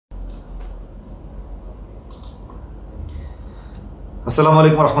আসসালামু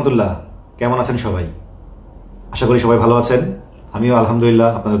আলাইকুম রহমতুল্লাহ। কেমন আছেন সবাই? আশা করি সবাই ভালো আছেন। আমিও আলহামদুলিল্লাহ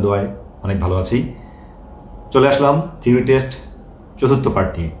আপনাদের দোয়ায় অনেক ভালো আছি। চলে আসলাম থিওরি টেস্ট চতুর্থ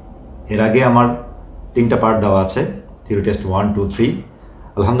পার্ট নিয়ে। এর আগে আমার 3টা পার্ট দেওয়া আছে, থিওরি টেস্ট 1, 2, 3।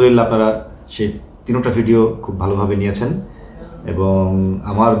 আলহামদুলিল্লাহ আপনারা সেই 3টা ভিডিও খুব ভালোভাবে নিয়েছেন এবং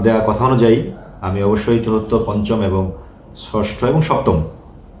আমার দেওয়া কথা অনুযায়ী আমি অবশ্যই চতুর্থ, পঞ্চম এবং ষষ্ঠ এবং সপ্তম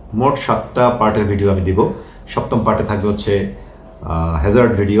মোট 7টা পার্টের ভিডিও আমি দিব। সপ্তম পার্টে থাকবে হচ্ছে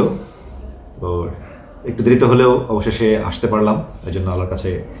হ্যাজার্ড ভিডিও। তো একটু দেরিতে হলেও অবশেষে আসতে পারলাম, এই জন্য আল্লাহর কাছে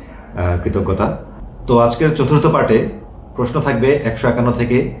কৃতজ্ঞতা। তো আজকের চতুর্থ পার্টে প্রশ্ন থাকবে 151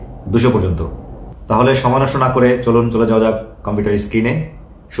 থেকে 200 পর্যন্ত। তাহলে সময় নষ্ট না করে চলে যাওয়া যাক কম্পিউটার স্ক্রিনে।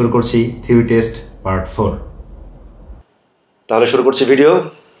 শুরু করছি থিওরি টেস্ট পার্ট 4। তাহলে শুরু করছি ভিডিও।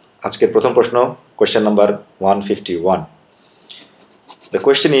 আজকের প্রথম প্রশ্ন, question number 151। The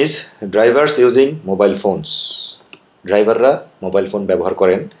question is drivers using mobile phones. ড্রাইভাররা mobile phone ব্যবহার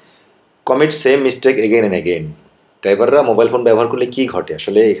করেন, commit same mistake again and again. ড্রাইভাররা mobile phone ব্যবহার করলে কি ঘটে?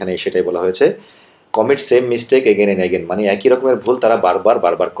 আসলে এখানে সেটাই বলা হয়েছে, commit same mistake again and again, মানে একই রকমের ভুল তারা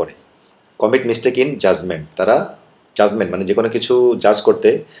বারবার করে। কমিট মিস্টেক ইন জাজমেন্ট, তারা জাজমেন্ট মানে যে কোনো কিছু জাজ করতে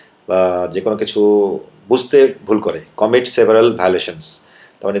বা যে কোনো কিছু বুঝতে ভুল করে। কমিট সেভারাল ভায়োলেশনস,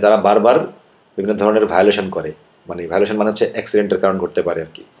 তার মানে তারা বারবার বিভিন্ন ধরনের ভায়োলেশন করে, মানে ভায়োলেশন মানে হচ্ছে অ্যাক্সিডেন্টের কারণ ঘটতে পারে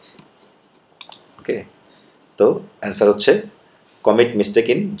আর কি। ওকে, তো অ্যান্সার হচ্ছে কমিট মিস্টেক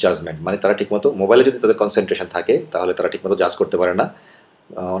ইন জাজমেন্ট, মানে তারা ঠিকমতো মোবাইলে যদি তাদের কনসেন্ট্রেশন থাকে তাহলে তারা ঠিকমতো জাজ করতে পারে না,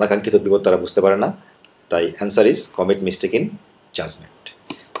 অনাকাঙ্ক্ষিত বিপদ তারা বুঝতে পারে না। তাই answer is commit mistake in judgement.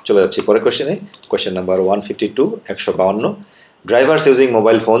 চলে যাচ্ছি পরের কোয়েশ্চেনে, question number 152, 152। Drivers using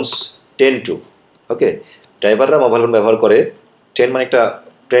mobile phones ten two. ওকে, ড্রাইভাররা মোবাইল ফোন ব্যবহার করে, ট্রেন মানে একটা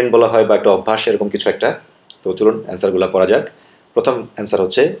ট্রেন্ড বলা হয় বা একটা অভ্যাস এরকম কিছু একটা। তো চলুন অ্যান্সারগুলো পড়া যাক। প্রথম অ্যান্সার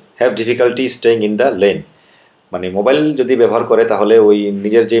হচ্ছে have difficulty staying in the lane, মানে মোবাইল যদি ব্যবহার করে তাহলে ওই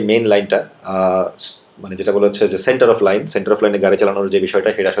নিজের যে মেইন লাইনটা, মানে যেটা বলা হচ্ছে যে সেন্টার অফ লাইনে গাড়ি চালানোর যে বিষয়টা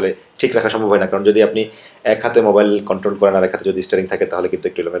সেটা আসলে ঠিক রাখা সম্ভব হয় না, কারণ যদি আপনি এক হাতে মোবাইল কন্ট্রোল করেন আর এক হাতে যদি স্টিয়ারিং থাকে তাহলে কিন্তু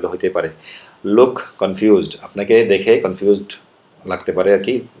একটু এলোমেলো হতে পারে। লুক কনফিউজড, আপনাকে দেখে কনফিউজড লাগতে পারে আর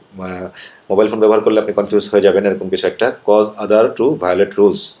কি, মোবাইল ফোন ব্যবহার করলে আপনি কনফিউজ হয়ে যাবেন এরকম কিছু একটা। কজ আদার টু ভায়োলেট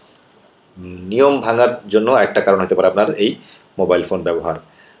রুলস, নিয়ম ভাঙার জন্য একটা কারণ হতে পারে আপনার এই মোবাইল ফোন ব্যবহার।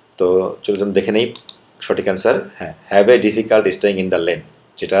 তো চলুন দেখে নেই সঠিক অ্যান্সার। হ্যাঁ, have a difficult staying in the lane,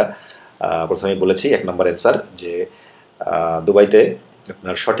 যেটা প্রথমেই বলেছি 1 নম্বর অ্যান্সার, যে দুবাইতে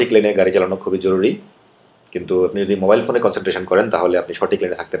আপনার সঠিক লেনে গাড়ি চালানো খুবই জরুরি, কিন্তু আপনি যদি মোবাইল ফোনে কনসেন্ট্রেশন করেন তাহলে আপনি সঠিক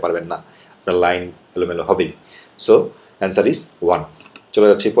লেনে থাকতে পারবেন না, আপনার লাইন এলোমেলো হবেই। So answer is 1। চলে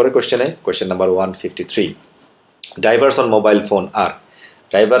যাচ্ছি পরের কোয়েশ্চেনে, question number 153। Drivers on mobile phone R,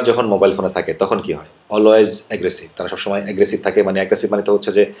 driver যখন মোবাইল ফোনে থাকে তখন কি হয়? অলওয়েজ অ্যাগ্রেসিভ, তারা সবসময় অ্যাগ্রেসিভ থাকে, মানে অ্যাগ্রেসিভ মানে তো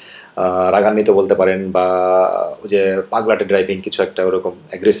হচ্ছে যে রাগান্বিত বলতে পারেন বা ওই যে পাগলাটে ড্রাইভিং কিছু একটা ওরকম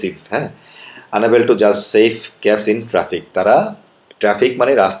অ্যাগ্রেসিভ। হ্যাঁ, আনএবল টু জাজ সেফ গ্যাপস ইন ট্রাফিক, তারা ট্রাফিক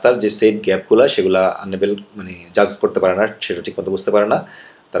মানে রাস্তার যে সেফ গ্যাপগুলো সেগুলো আনএবল মানে জাজ করতে পারে না, সেটা ঠিকমতো বুঝতে পারে না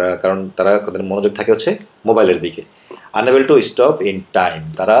তারা, কারণ তারা তাদের মনোযোগ থাকে হচ্ছে মোবাইলের দিকে। Unable to stop in time,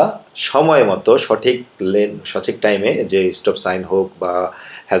 তারা সময় মতো সঠিক টাইমে যে স্টপ সাইন হোক বা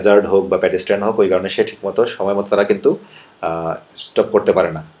হ্যাজার্ড হোক বা প্যাডেস্ট্রিয়ান হোক ওই কারণে সে ঠিকমতো সময় মতো তারা কিন্তু স্টপ করতে পারে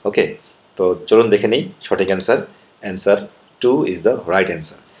না। ওকে, তো চলুন দেখে নিই সঠিক answer. Answer 2 is the right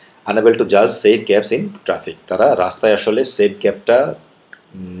answer. Unable to জাজ সেফ গ্যাপস ইন ট্রাফিক, তারা রাস্তায় আসলে সেফ গ্যাপটা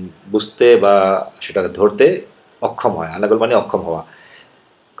বুঝতে বা সেটা ধরতে অক্ষম হয়। আনএবল মানে অক্ষম হওয়া,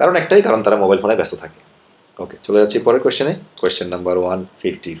 কারণ একটাই কারণ তারা মোবাইল ফোনে ব্যস্ত থাকে। ওকে, চলে যাচ্ছি পরের কোয়েশ্চেনে, question number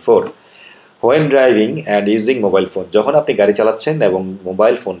 154। When driving and using mobile phone, যখন আপনি গাড়ি চালাচ্ছেন এবং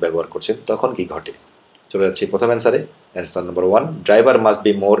মোবাইল ফোন ব্যবহার করছেন তখন কি ঘটে? চলে যাচ্ছি প্রথম অ্যান্সারে, answer number 1, driver must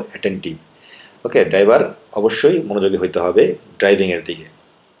be more attentive. Okay, driver অবশ্যই মনোযোগী হইতে হবে ড্রাইভিংয়ের দিকে।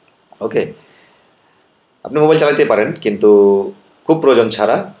 ওকে, আপনি মোবাইল চালাতে পারেন কিন্তু খুব প্রয়োজন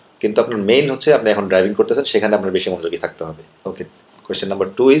ছাড়া, কিন্তু আপনার মেইন হচ্ছে আপনি এখন ড্রাইভিং করতেছেন, সেখানে আপনার বেশি মনোযোগী থাকতে হবে। ওকে, question number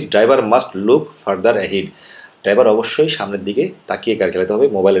 2 is driver must look further ahead, driver অবশ্যই সামনের দিকে তাকিয়ে গাড়ি চালাতে হবে,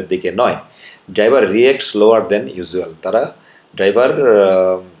 মোবাইলের দিকে নয়। ড্রাইভার রিয়েক্ট স্লোয়ার দেন ইউজুয়াল, তারা ড্রাইভার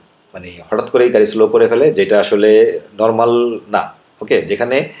মানে হঠাৎ করেই গাড়ি স্লো করে ফেলে, যেটা আসলে নর্মাল না। ওকে,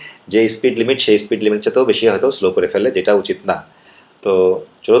 যেখানে যে স্পিড লিমিট সেই স্পিড লিমিট চেয়েও বেশি হয়তো স্লো করে ফেলে, যেটা উচিত না। তো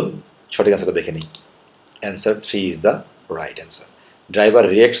চলুন সঠিক অ্যান্সারটা দেখে নিই। Answer 3 is the right answer. Driver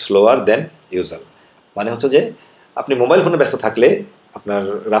react slower then usual, মানে হচ্ছে যে আপনি মোবাইল ফোনে ব্যস্ত থাকলে আপনার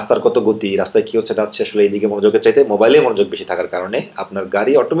রাস্তার কত গতি, রাস্তায় কী হচ্ছে না হচ্ছে আসলে এইদিকে মনোযোগের চাইতে মোবাইলে মনোযোগ বেশি থাকার কারণে আপনার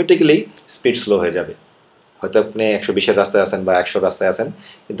গাড়ি অটোমেটিক্যালি স্পিড স্লো হয়ে যাবে। হয়তো আপনি 120-এর রাস্তায় আছেন বা 100 রাস্তায় আছেন,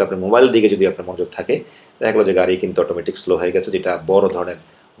 কিন্তু আপনার মোবাইল দিকে যদি আপনার মনোযোগ থাকে দেখা গেলো যে গাড়ি কিন্তু অটোমেটিক স্লো হয়ে গেছে, যেটা বড় ধরনের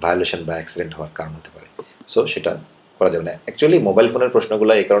ভায়োলেশন বা অ্যাক্সিডেন্ট হওয়ার কারণ হতে পারে। সো সেটা করা যাবে না। অ্যাকচুয়ালি মোবাইল ফোনের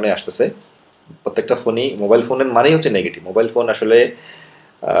প্রশ্নগুলো এই কারণে আসতেছে, প্রত্যেকটা ফোনই মোবাইল ফোনের মানেই হচ্ছে নেগেটিভ। মোবাইল ফোন আসলে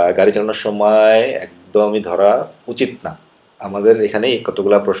গাড়ি চালানোর সময় একদমই ধরা উচিত না। আমাদের এখানেই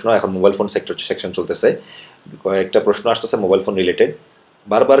কতগুলো প্রশ্ন এখন মোবাইল ফোন সেকশন চলতেছে, কয়েকটা প্রশ্ন আসতেছে মোবাইল ফোন রিলেটেড।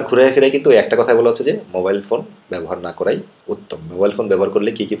 বারবার ঘুরে ফিরে কিন্তু একটা কথা বলা হচ্ছে যে মোবাইল ফোন ব্যবহার না করাই উত্তম। মোবাইল ফোন ব্যবহার করলে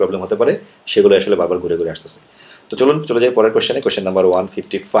কী কী প্রবলেম হতে পারে সেগুলো আসলে বারবার ঘুরে ঘুরে আসতেছে। তো চলুন চলে যাই পরের কোয়েশ্চেনে। Question number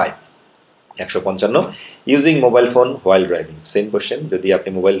 155, 155, using mobile phone while driving. Same question, যদি আপনি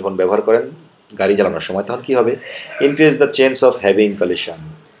মোবাইল ফোন ব্যবহার করেন গাড়ি চালানোর সময় তখন কী হবে? Increase the chance of having collision.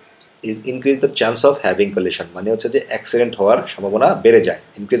 Increase the chance of having collision মানে হচ্ছে যে অ্যাক্সিডেন্ট হওয়ার সম্ভাবনা বেড়ে যায়।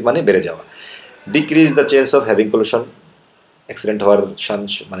 ইনক্রিজ মানে বেড়ে যাওয়া। Decrease the chance of having collision, accident হওয়ার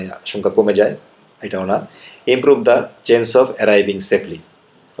মানে সংখ্যা কমে যায়, এটাও না। Improve the chance of arriving safely.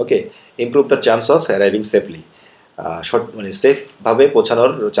 Okay, improve the chance of arriving safely, মানে সেফভাবে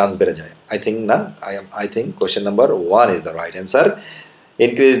পৌঁছানোর চান্স বেড়ে যায়। I think question number 1 is the right answer.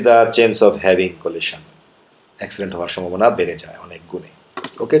 Increase the chance of having collision, accident হওয়ার সম্ভাবনা বেড়ে যায় অনেক গুণে।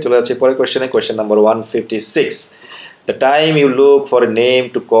 ওকে, চলে যাচ্ছে পরের কোয়েশ্চেনে। Question number 156, the time you look for a name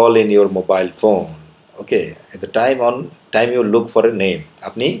to call in your mobile phone. Okay, the time you look for a name,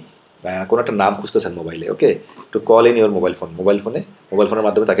 আপনি কোনো একটা নাম খুঁজতেছেন মোবাইলে। ওকে, to call in your mobile phone, mobile ফোনের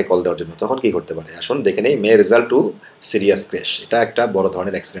মাধ্যমে তাকে কল দেওয়ার জন্য, তখন কী করতে পারে? আসুন দেখে নেই। মে রেজাল্ট টু সিরিয়াস ক্র্যাশ, এটা একটা বড়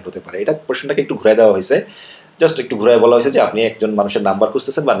ধরনের অ্যাক্সিডেন্ট হতে পারে। এটা কোয়েশ্চেনটাকে একটু ঘুরে দেওয়া হয়েছে, জাস্ট একটু ঘুরে বলা হয়েছে যে আপনি একজন মানুষের নাম্বার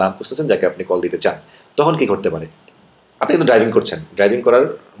খুঁজতেছেন বা নাম খুঁজতেছেন যাকে আপনি কল দিতে চান, তখন কী করতে পারে? আপনি কিন্তু ড্রাইভিং করছেন, ড্রাইভিং করার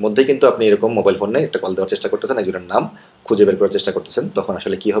মধ্যেই কিন্তু আপনি এরকম মোবাইল ফোনে একটা কল দেওয়ার চেষ্টা করতেছেন, একজনের নাম খুঁজে বের করার চেষ্টা করতেছেন, তখন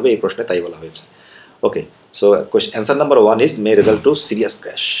আসলে কী হবে এই প্রশ্নে তাই বলা হয়েছে। ওকে, so answer number 1 is May result two serious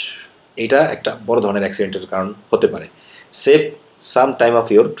crash. এইটা একটা বড় ধরনের অ্যাক্সিডেন্টের কারণ হতে পারে। Save some time of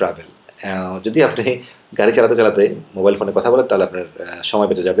your travel, যদি আপনি গাড়ি চালাতে মোবাইল ফোনে কথা বলেন তাহলে আপনার সময়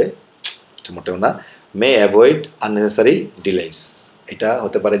বেঁচে যাবে, মোটেও না। মে অ্যাভয়েড আননেসেসারি ডিলেস, এটা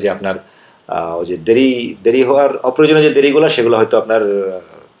হতে পারে যে আপনার ওই যে দেরি হওয়ার অপ্রয়োজনীয় যে দেরিগুলো সেগুলো হয়তো আপনার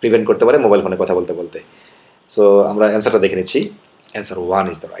প্রিভেন্ট করতে পারে মোবাইল ফোনে কথা বলতে। সো আমরা অ্যান্সারটা দেখে নিচ্ছি। Answer 1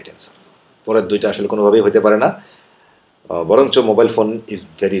 is the right answer. পরের দুইটা আসলে কোনোভাবেই হতে পারে না, বরঞ্চ mobile phone is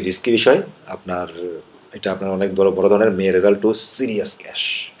very risky বিষয়। এটা আপনার অনেক বড় ধরনের মে রেজাল্ট টু সিরিয়াস ক্র্যাশ,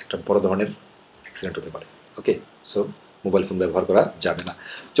 একটা বড় ধরনের অ্যাক্সিডেন্ট হতে পারে। ওকে, সো মোবাইল ফোন ব্যবহার করা যাবে না।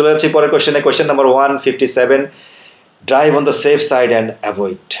 চলে যাচ্ছি পরের কোয়েশ্চেনে। Question number 157, drive on the safe side and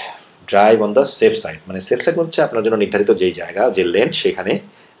avoid. Drive on the safe side মানে সেফ সাইড হচ্ছে আপনার জন্য নির্ধারিত যেই জায়গা, যে লেন সেখানে,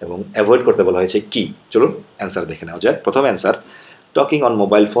 এবং অ্যাভয়েড করতে বলা হয়েছে কি। চলুন অ্যান্সার দেখে নেওয়া যাক। প্রথম answer, talking on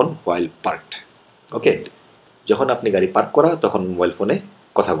mobile phone while parked. ওকে, যখন আপনি গাড়ি পার্ক করা তখন মোবাইল ফোনে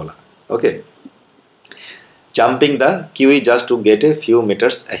কথা বলা। ওকে, jumping the kiwi just to get a few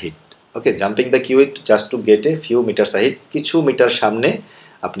metres অ্যাহিড। Okay, jumping the kiwi just to get a few metres অ্যাহিড, কিছু মিটার সামনে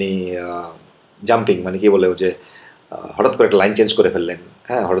আপনি জাম্পিং মানে কি বলে, যে হঠাৎ করে একটা লাইন চেঞ্জ করে ফেললেন,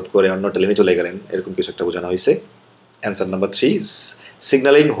 হ্যাঁ, হঠাৎ করে অন্য একটা লেনে চলে গেলেন, এরকম কিছু একটা বোঝানো হয়েছে। Answer number 3,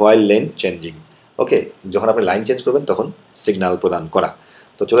 signalling while lane changing. ওকে, যখন আপনি লাইন চেঞ্জ করবেন তখন সিগন্যাল প্রদান করা।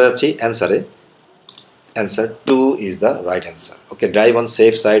 তো চলে যাচ্ছি অ্যান্সারে। Answer 2 is the right answer. Okay, drive on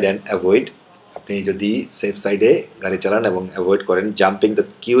safe side and avoid, আপনি যদি সেফ সাইডে গাড়ি চালান এবং অ্যাভয়েড করেন jumping the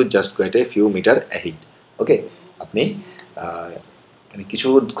Q just get a few metre অ্যাহিড। ওকে, আপনি মানে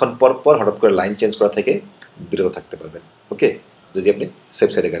কিছুক্ষণ পর হঠাৎ করে লাইন চেঞ্জ করা থেকে বিরত থাকতে পারবেন। ওকে, যদি আপনি সেফ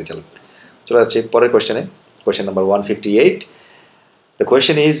সাইডে গাড়ি চালান। চলে যাচ্ছি পরের কোয়েশ্চেনে। Question number 158, the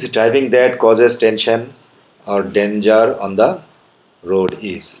question is driving that causes tension or danger on the road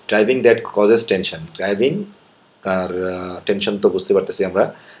is. Driving that causes tension, driving R tension তো বুঝতে পারতেছি আমরা,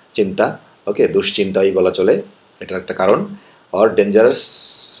 চিন্তা। ওকে, দুশ্চিন্তাই বলা চলে, এটার একটা কারণ। Or dangerous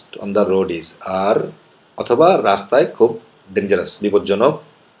on the road is, আর অথবা রাস্তায় খুব ডেঞ্জারাস, বিপজ্জনক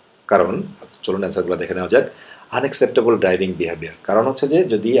কারণ। চলুন অ্যান্সারগুলো দেখে নেওয়া যাক। আনএক্সেপ্টেবল ড্রাইভিং বিহেভিয়ার, কারণ হচ্ছে যে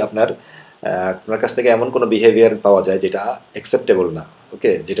যদি আপনার কাছ থেকে এমন কোনো বিহেভিয়ার পাওয়া যায় যেটা অ্যাকসেপ্টেবল না,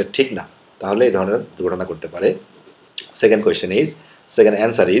 ওকে, যেটা ঠিক না, তাহলে এই ধরনের দুর্ঘটনা করতে পারে। Second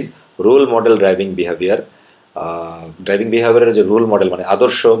answer is role model driving behaviour. Driving বিহেভিয়ারের যে রোল মডেল মানে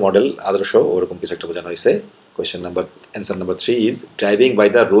আদর্শ ওরকম কিছু একটা বোঝানো হয়েছে। Answer number 3 is driving by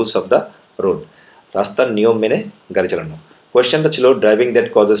the rules of the road, রাস্তার নিয়ম মেনে গাড়ি চালানো। কোয়েশ্চেনটা ছিল driving that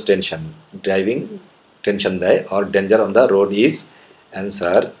causes tension, driving tension দেয়, or danger on the road is.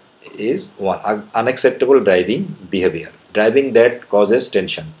 Answer is 1, unacceptable driving behaviour, driving that causes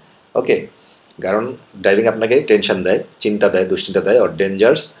tension. ওকে, কারণ driving আপনাকে টেনশন দেয়, চিন্তা দেয়, দুশ্চিন্তা দেয়। Or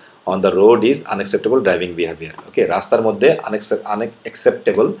dangers on the road is unacceptable driving behaviour. ওকে, রাস্তার মধ্যে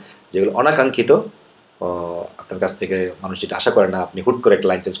আনএক্সেপ্টেবল, যেগুলো অনাকাঙ্ক্ষিত, আপনার কাছ থেকে মানুষ যেটা আশা করে না, আপনি হুট করে একটা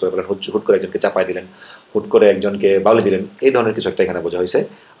লাইন চেঞ্জ করে ফেলেন, হুট করে একজনকে চাপাই দিলেন, হুট করে একজনকে বাউলে দিলেন, এই ধরনের কিছু একটা এখানে বোঝা হয়েছে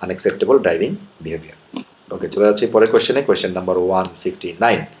আনএক্সেপ্টেবল ড্রাইভিং বিহেভিয়ার। ওকে, চলে যাচ্ছি পরের কোয়েশ্চেনে, question number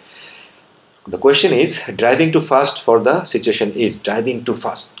 159. The question is driving too fast for the situation is, driving too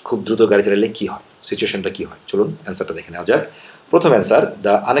fast, খুব দ্রুত গাড়ি চালালে কী হয়, সিচুয়েশনটা কী হয়। চলুন অ্যান্সারটা দেখে নেওয়া যাক। প্রথম answer,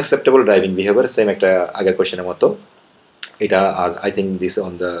 the unacceptable driving behaviour, same একটা আগের কোয়েশ্চেনের মতো। এটা I think this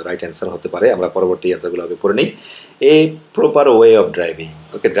on the right answer হতে পারে। আমরা পরবর্তী অ্যান্সারগুলো আগে পড়ে নিই। A proper way of driving,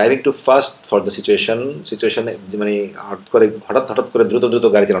 okay, driving too fast for the সিচুয়েশনে মানে হঠাৎ করে দ্রুত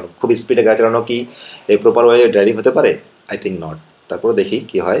গাড়ি চালানো, খুব স্পিডে গাড়ি চালানো কি এই প্রপার ওয়ে ড্রাইভিং হতে পারে? I think not. তারপরে দেখি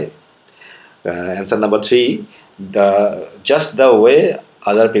কি হয়। Answer number 3, just the way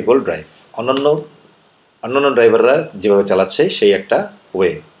other people drive, অন্যান্য ড্রাইভাররা যেভাবে চালাচ্ছে সেই একটা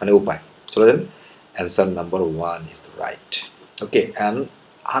ওয়ে মানে উপায়। চলে যান, answer number 1 is right. Okay, and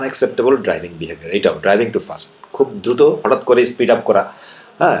unacceptable driving behaviour, এটাও ড্রাইভিং টু ফাস্ট, খুব দ্রুত হঠাৎ করে স্পিড আপ করা,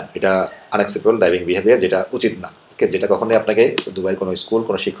 হ্যাঁ, এটা আনএক্সেপ্টেবল ড্রাইভিং বিহেভিয়ার, যেটা উচিত না। ওকে, যেটা কখনোই আপনাকে দুবাইয়ের কোনো স্কুল,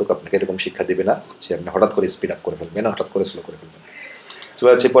 কোনো শিক্ষক আপনাকে এরকম শিক্ষা দেবে না যে আপনি হঠাৎ করে স্পিড আপ করে ফেলবেন, হঠাৎ করে স্লো করে ফেলবেন।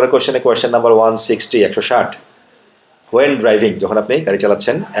 চলে যাচ্ছে পরের কোয়েশ্চেনে, কোয়েশ্চেন নাম্বার 160. হোয়েন ড্রাইভিং, যখন আপনি গাড়ি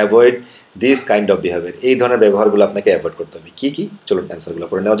চালাচ্ছেন, avoid this kind of behaviour, এই ধরনের ব্যবহারগুলো আপনাকে অ্যাভয়েড করতে হবে। কী কী? চলুন অ্যান্সারগুলো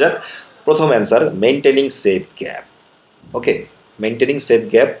পড়ে নেওয়া যাক। প্রথম অ্যান্সার, মেনটেনিং সেফ গ্যাপ। ওকে, মেনটেনিং সেফ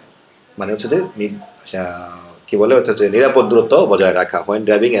গ্যাপ মানে হচ্ছে যে কী বলে, হচ্ছে যে নিরাপদ দূরত্ব বজায় রাখা। When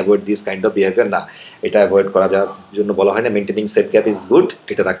driving avoid this kind of behaviour, না, এটা অ্যাভয়েড করা যাওয়ার জন্য বলা হয় না। Maintaining safe gap is good,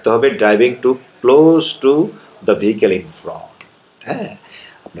 এটা রাখতে হবে। Driving two close to the vehicle in front, হ্যাঁ,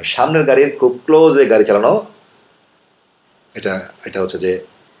 আপনার সামনের গাড়ির খুব ক্লোজে গাড়ি চালানো, এটা হচ্ছে যে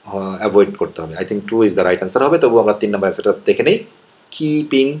অ্যাভয়েড করতে হবে। I think 2 is the right answer হবে। তবু আমরা 3 নম্বর অ্যান্সারটা দেখে নিই।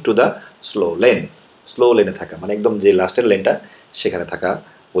 কিপিং টু দ্য স্লো লেনে থাকা, মানে একদম যে লাস্টের লেনটা সেখানে থাকা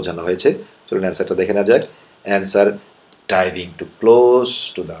বোঝানো হয়েছে। চলুন অ্যান্সারটা দেখে নেওয়া যাক। Answer, driving two close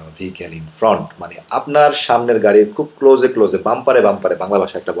to the vehicle in front, মানে আপনার সামনের গাড়ির খুব ক্লোজে বাম্পারে বাংলা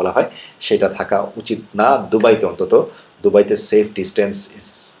ভাষায় একটা বলা হয়, সেটা থাকা উচিত না দুবাইতে। অন্তত দুবাইতে safe distance is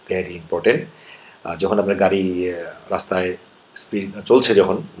very important. যখন আপনার গাড়ি রাস্তায় স্পিড চলছে,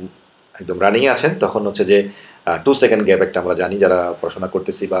 যখন একদম রানিংয়ে আছেন, তখন হচ্ছে যে 2 সেকেন্ড গ্যাপ একটা আমরা জানি, যারা পড়াশোনা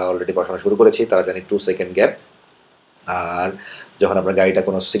করতেছি বা অলরেডি পড়াশোনা শুরু করেছি তারা জানি 2 সেকেন্ড গ্যাপ। আর যখন আপনার গাড়িটা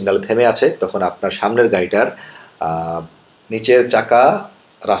কোনো সিগন্যালে থেমে আছে, তখন আপনার সামনের গাড়িটার নিচের চাকা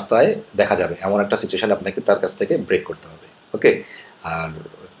রাস্তায় দেখা যাবে, এমন একটা সিচুয়েশান আপনাকে তার কাছ থেকে ব্রেক করতে হবে। ওকে, আর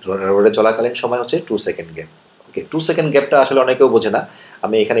রোডে চলাকালীন সময় হচ্ছে 2 সেকেন্ড গ্যাপ। ওকে, 2 সেকেন্ড গ্যাপটা আসলে অনেকেও বোঝে না।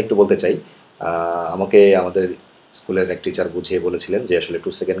 আমি এখানে একটু বলতে চাই, আমাকে আমাদের স্কুলের এক টিচার বুঝিয়ে বলেছিলেন যে আসলে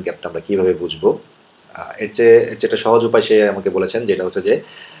 2 সেকেন্ড গ্যাপটা আমরা কীভাবে বুঝবো। এর চেয়ে একটা সহজ উপায় সে আমাকে বলেছেন, যেটা হচ্ছে যে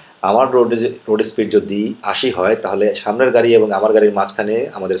আমার রোড স্পিড যদি 80 হয়, তাহলে সামনের গাড়ি এবং আমার গাড়ির মাঝখানে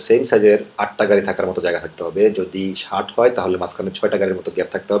আমাদের সেম সাইজের 8টা গাড়ি থাকার মতো জায়গা থাকতে হবে। যদি 60 হয়, তাহলে মাঝখানে 6টা গাড়ির মতো গ্যাপ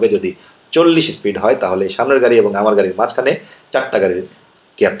থাকতে হবে। যদি 40 স্পিড হয়, তাহলে সামনের গাড়ি এবং আমার গাড়ির মাঝখানে 4টা গাড়ির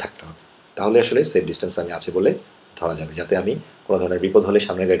গ্যাপ থাকতে হবে। তাহলে আসলে সেফ ডিস্টেন্স আমি আছে বলে ধরা যাবে, যাতে আমি কোনো ধরনের বিপদ হলে,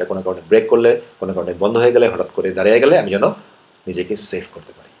 সামনের গাড়িটা কোনো কারণে ব্রেক করলে, কোনো কারণে বন্ধ হয়ে গেলে, হঠাৎ করে দাঁড়িয়ে গেলে, আমি যেন নিজেকে সেভ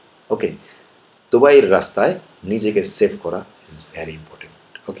করতে পারি। ওকে, দুবাইয়ের রাস্তায় নিজেকে সেভ করা is very important.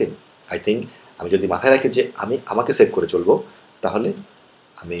 Okay, I think আমি যদি মাথায় রাখি যে আমি আমাকে সেভ করে চলবো, তাহলে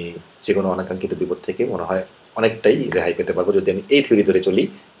আমি যে কোনো অনাকাঙ্ক্ষিত বিপদ থেকে মনে হয় অনেকটাই রেহাই পেতে পারবো, যদি আমি এই থিওরি ধরে চলি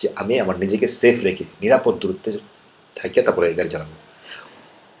যে আমি আমার নিজেকে সেফ রেখে নিরাপদ দূরত্বে থাকে তারপরে গাড়ি চালাবো।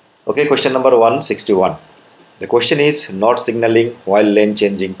 ওকে, question number 161. The question is not signalling while lane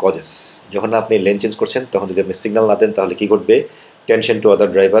changing causes, যখন আপনি লেন চেঞ্জ করছেন তখন যদি আপনি সিগন্যাল না দেন তাহলে কী ঘটবে? টেনশন টু আদার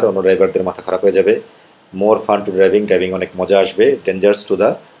ড্রাইভার, অন্য ড্রাইভারদের মাথা খারাপ হয়ে যাবে। মোর ফান টু ড্রাইভিং অনেক মজা আসবে।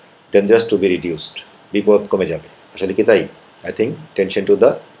 ডেঞ্জারাস টু বি রিডিউসড, বিপদ কমে যাবে। আসলে কি তাই? I think tension to the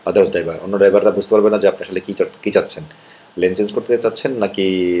others driver, অন্য ড্রাইভাররা বুঝতে পারবে না যে আপনি আসলে কী চাচ্ছেন, লেন চেঞ্জ করতে চাচ্ছেন নাকি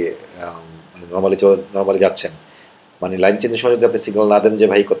মানে নর্মালি যাচ্ছেন। মানে লাইন চেঞ্জের সময় যদি আপনি সিগন্যাল না দেন যে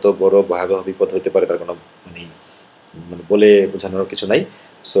ভাই কত বড় ভয়াবহ বিপদ হতে পারে, তার কোনো মানে বলে বোঝানোর কিছু নাই।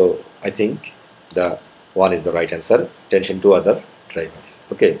 So I think the 1 is the right answer, tension to other driver.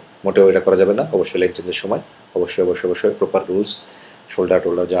 ওকে, মোটেও এটা করা যাবে না। অবশ্যই লাইন চেঞ্জের সময় অবশ্যই প্রপার রুলস, শোল্ডার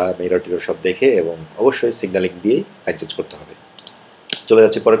যা মিরর সব দেখে, এবং অবশ্যই সিগন্যালিং দিয়েই লাইন চেঞ্জ করতে হবে। চলে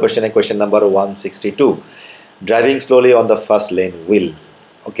যাচ্ছে পরের কোয়েশ্চেনে, question number 162. Driving slowly on the first lane will.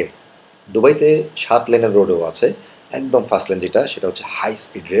 ওকে, দুবাইতে 7 লেনের রোডও আছে, একদম ফার্স্ট লেন যেটা, সেটা হচ্ছে হাই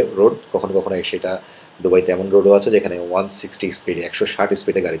স্পিড রোড। কখনো সেটা দুবাইতে এমন রোডও আছে যেখানে 160 স্পিডে, 160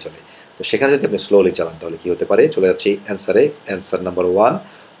 স্পিডে গাড়ি চলে। তো সেখানে যদি আপনি স্লোলি চালান তাহলে কী হতে পারে? চলে যাচ্ছি অ্যান্সারে। Answer number 1,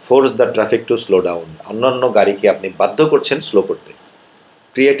 force the traffic two slow down, অন্যান্য গাড়িকে আপনি বাধ্য করছেন স্লো করতে।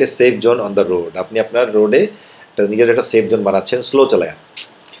 Create a safe zone on the road, আপনি আপনার রোডে নিজের একটা সেফ জোন বানাচ্ছেন স্লো চালায়।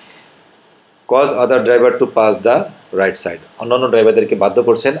 Cause other driver two pass the right side, অন্যান্য ড্রাইভারদেরকে বাধ্য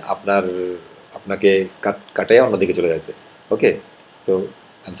করছেন আপনাকে কাটায় অন্যদিকে চলে যেতে। ওকে, তো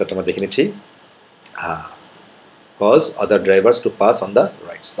অ্যান্সারটা আমরা দেখে নিচ্ছি। Cause other drivers two pass on the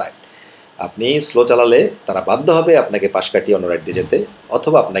right side. আপনি স্লো চালালে তারা বাধ্য হবে আপনাকে পাশ কাটিয়ে অন্য রাইট দিয়ে যেতে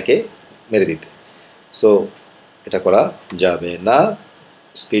অথবা আপনাকে মেরে দিতে। সো এটা করা যাবে না।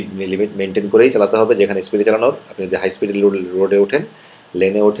 স্পিড লিমিট মেনটেন করেই চালাতে হবে যেখানে স্পিডে চালানোর। আপনি যদি হাই স্পিডে রোডে ওঠেন,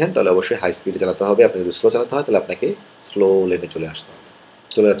 লেনে ওঠেন, তাহলে অবশ্যই হাই স্পিডে চালাতে হবে। আপনি যদি স্লো চালাতে হয় তাহলে আপনাকে স্লো লেনে চলে আসতে হবে।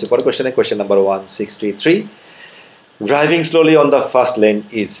 চলে যাচ্ছে পরের কোয়েশ্চেনে। Question number 163, driving slowly on the first lane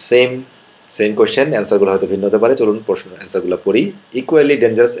is same question, অ্যান্সারগুলো হয়তো ভিন্ন হতে পারে। চলুন প্রশ্ন অ্যান্সারগুলো পড়ি। Equally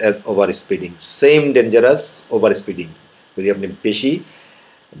dangerous as over speeding, same dangerous over speeding. যদি আপনি বেশি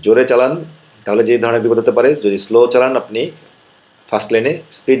জোরে চালান তাহলে যে ধরনের বিপদ হতে পারে, যদি স্লো চালান আপনি ফার্স্ট লেনে,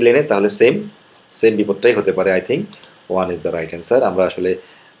 স্পিড লেনে, তাহলে সেম বিপদটাই হতে পারে। I think 1 is the right answer. আমরা আসলে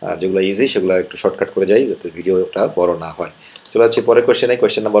যেগুলো ইজি সেগুলো একটু শর্টকাট করে যাই যাতে ভিডিওটা বড় না হয়। চলে যাচ্ছি পরের কোয়েশ্চেনে।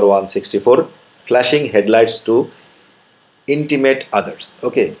 Question number 164, flashing headlights two intimate others.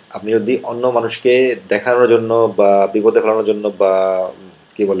 ওকে, আপনি যদি অন্য মানুষকে দেখানোর জন্য বা বিপদে ফেলানোর জন্য বা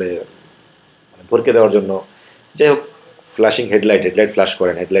কী বলে ভরকে দেওয়ার জন্য, যাই হোক, ফ্ল্যাশিং হেডলাইট ফ্ল্যাশ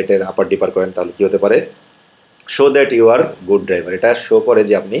করেন, হেডলাইটের আপার ডিপার করেন, তাহলে কী হতে পারে? Show that you R good driver. এটা শো করে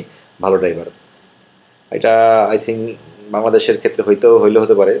যে আপনি ভালো ড্রাইভার। এটা আই থিঙ্ক বাংলাদেশের ক্ষেত্রে হইলে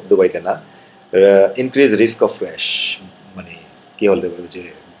হতে পারে, দুবাইতে না। ইনক্রিজ রিস্ক অফ ক্র্যাশ, মানে কী হতে পারে যে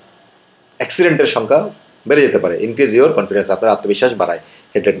অ্যাক্সিডেন্টের সংখ্যা বেড়ে যেতে পারে। ইনক্রিজ ইউর কনফিডেন্স, আপনার আত্মবিশ্বাস বাড়ায়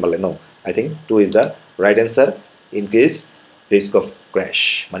হেডলাইট মারলে। No, I think 2 is the right answer. Increase risk of crash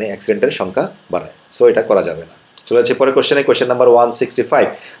মানে অ্যাক্সিডেন্টের সংখ্যা বাড়ায়। সো এটা করা যাবে না। চলে যাচ্ছে পরের কোয়েশ্চেনে। Question number 165,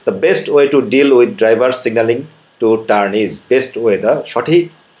 the best way to deal with driver signalling to turn is. Best way, the সঠিক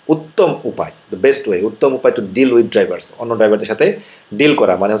উত্তম উপায়, দ্য বেস্ট ওয়ে, উত্তম উপায় টু ডিল উইথ ড্রাইভার্স, অন্য ড্রাইভারদের সাথে ডিল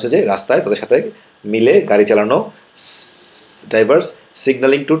করা মানে হচ্ছে যে রাস্তায় তাদের সাথে মিলে গাড়ি চালানো। Drivers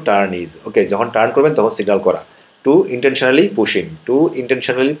signalling to turn is, ওকে, যখন টার্ন করবেন তখন সিগন্যাল করা। টু ইন্টেনশনালি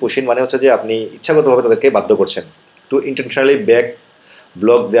পুশ ইন মানে হচ্ছে যে আপনি ইচ্ছাগতভাবে তাদেরকে বাধ্য করছেন। টু ইন্টেনশনালি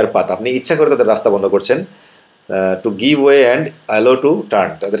ব্লক দেয়ার পাথ, আপনি ইচ্ছা করে তাদের রাস্তা বন্ধ করছেন। To give way and aloe to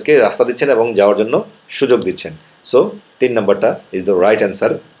turn, তাদেরকে রাস্তা দিচ্ছেন এবং যাওয়ার জন্য সুযোগ দিচ্ছেন। সো 3 নম্বরটা ইজ দ্য রাইট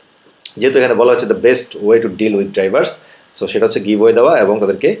অ্যান্সার। যেহেতু এখানে বলা হচ্ছে the best way to deal with drivers, so সেটা হচ্ছে গিভ ওয়ে দেওয়া এবং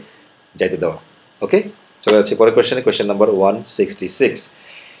তাদেরকে যাইতে দেওয়া। ওকে, চলে যাচ্ছে পরের কোয়েশ্চেনে। Question number 166,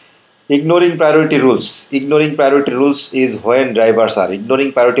 ignoring priority rules is when drivers R. Ignoring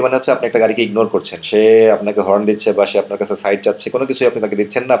priority মানে হচ্ছে আপনি একটা গাড়িকে ইগনোর করছেন, সে আপনাকে হর্ন দিচ্ছে বা সে আপনার কাছে সাইড চাচ্ছে, কোনো কিছুই আপনি তাকে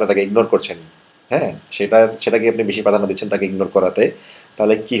দিচ্ছেন না, আপনি তাকে ইগনোর করছেন। হ্যাঁ, সেটাকে আপনি বেশি প্রাধান্য দিচ্ছেন তাকে ইগনোর করাতে।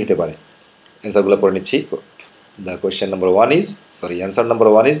 তাহলে কী হতে পারে? অ্যান্সারগুলো পড়ে নিচ্ছি। The question number answer number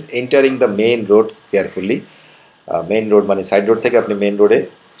 1 is entering the main road carefully. Main road মানে সাইড রোড থেকে আপনি মেইন রোডে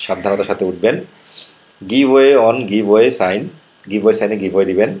সাবধানতার সাথে উঠবেন। গিভ ওয়ে সাইনে গিভ ওয়ে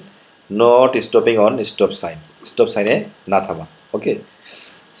দিবেন। নট স্টপিং অন স্টপ সাইনে না থামা। ওকে,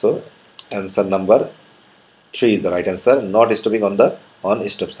 so answer number 3 is the right answer. Not stopping on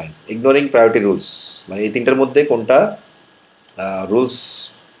stop sign. Ignoring priority rules মানে এই তিনটার মধ্যে কোনটা রুলস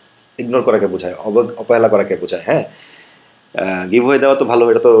ইগনোর করাকে বোঝায়, অবহেলা করাকে বোঝায়? হ্যাঁ, গিভ ওয়ে দেওয়া তো ভালো,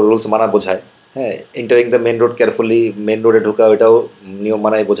 এটা তো রুলস মানা বোঝায়। হ্যাঁ, entering the main road carefully, main রোডে ঢোকা, এটাও নিয়ম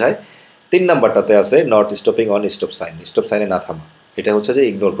মানাই বোঝায়। 3 নাম্বারটাতে আছে নট স্টপিং অন স্টপ সাইনে না থামা, এটা হচ্ছে যে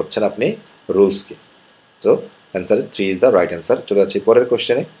ইগনোর করছেন আপনি রুলসকে। So answer 3 is the right answer. চলে যাচ্ছি পরের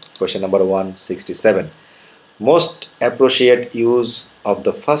কোয়েশ্চেনে। Question number 167, most appreciate use of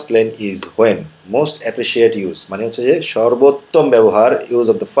the first lane is when. Most appreciate use মানে হচ্ছে যে সর্বোত্তম ব্যবহার, use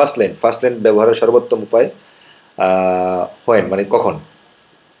of the first lane ব্যবহারের সর্বোত্তম উপায় হোয়েন মানে কখন।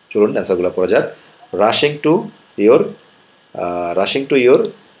 চলুন অ্যান্সারগুলো পড়া যাক। রাশিং টু ইয়োর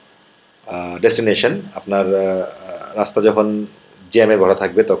ডেস্টিনেশন, আপনার রাস্তা যখন জ্যামে ভরা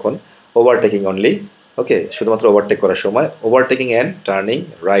থাকবে তখন। ওভারটেকিং অনলি, ওকে, শুধুমাত্র ওভারটেক করার সময়। Overtaking and turning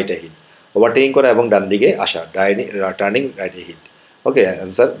right ahead, overtaking করা এবং ডান দিকে আসা, টার্নিং রাইট অ্যাহেড। ওকে,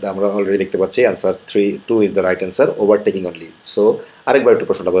 অ্যান্সার আমরা অলরেডি দেখতে পাচ্ছি। Answer 2 is the right answer, overtaking only. So আরেকবার একটু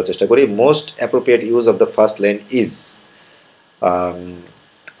প্রশ্নটা বলার চেষ্টা করি। Most appropriate use of the first lane is.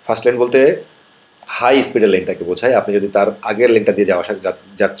 First lane বলতে হাই স্পিডের লেনটাকে বোঝায়। আপনি যদি তার আগের লেনটা দিয়ে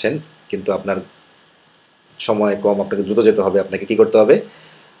যাচ্ছেন কিন্তু আপনার সময় কম, আপনাকে দ্রুত যেতে হবে, আপনাকে কী করতে হবে?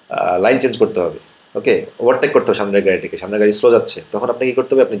 লাইন চেঞ্জ করতে হবে। ওকে, ওভারটেক করতে হবে সামনের গাড়িটিকে, সামনের গাড়ি স্লো যাচ্ছে, তখন আপনি কী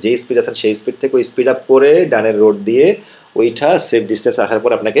করতে হবে? আপনি যেই স্পিড আছেন সেই স্পিড থেকে ওই স্পিড আপ করে ডানের রোড দিয়ে ওইটা সেফ ডিস্টেন্স আসার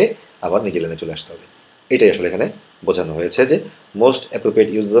পর আপনাকে আবার নিজের লেনে চলে আসতে হবে। এটাই আসলে এখানে বোঝানো হয়েছে যে most appropriate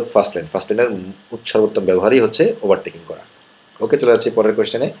use of first লেনের সর্বোত্তম ব্যবহারই হচ্ছে ওভারটেকিং করা। ওকে, চলে যাচ্ছি পরের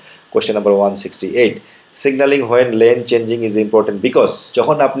কোয়েশ্চেনে। Question number 168, signalling when lane changing is important because.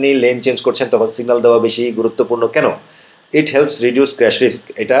 যখন আপনি লেন চেঞ্জ করছেন তখন সিগন্যাল দেওয়া বেশি গুরুত্বপূর্ণ কেন? It helps reduce crash risk,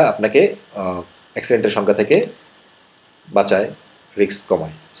 এটা আপনাকে অ্যাক্সিডেন্টের সংখ্যা থেকে বাঁচায়। রিস্ক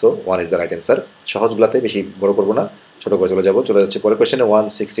কমায়। So 1 is the right answer. সহজগুলোতে বেশি বড় করবো না, ছোটো করে চলে যাচ্ছে পরের কোয়েশ্চেনে।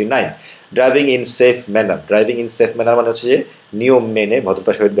 169, driving in safe manner. Driving in safe manner মানে হচ্ছে যে নিয়ম মেনে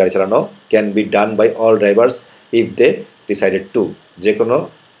ভদ্রতার সহিত গাড়ি চালানো। Can be done by all drivers if they decided to. যে কোনো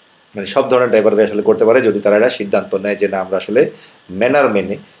মানে সব ধরনের ড্রাইভাররা আসলে করতে পারে যদি তারা একটা সিদ্ধান্ত নেয় যে না আমরা আসলে ম্যানার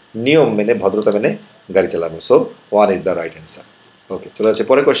মেনে, নিয়ম মেনে, ভদ্রতা মেনে গাড়ি চালাবো। So 1 is the right answer. ওকে, চলে যাচ্ছে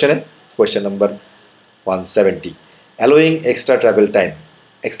পরের কোয়েশ্চেনে। Question number 170, allowing extra travel time.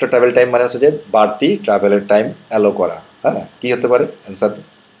 Extra travel time মানে হচ্ছে যে বাড়তি ট্রাভেলের টাইম অ্যালো করা। হ্যাঁ, কী হতে পারে? Answer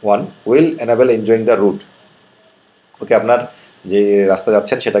 1, will enable enjoying the root. ওকে, আপনার যে রাস্তা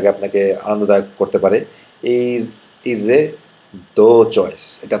যাচ্ছেন সেটাকে আপনাকে আনন্দদায়ক করতে পারে। ইজ এ দো চয়েস,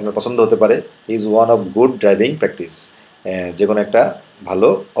 এটা আপনার পছন্দ হতে পারে। Is one of good driving practice, যে কোনো একটা ভালো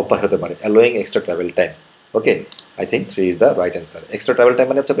অভ্যাস হতে পারে। Allowing extra travel time. Okay, I think 3 is the right answer. Extra travel time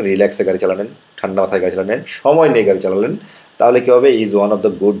মানে হচ্ছে আপনি রিল্যাক্সে গাড়ি চালালেন, ঠান্ডা মাথায় গাড়ি চালালেন, সময় নিয়ে গাড়ি চালালেন, তাহলে কী হবে? Is one of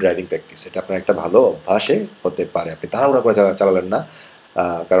the good driving practice, এটা আপনার একটা ভালো অভ্যাসে হতে পারে। আপনি তাড়াহুড়া করে চালালেন না,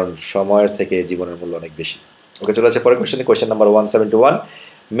 কারণ সময়ের থেকে জীবনের মূল্য অনেক বেশি। ওকে, চলে যাচ্ছে পরের কোয়েশ্চেনে। Question number 171,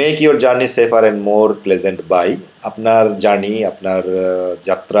 make your journey safer and more pleasant by. আপনার জার্নি, আপনার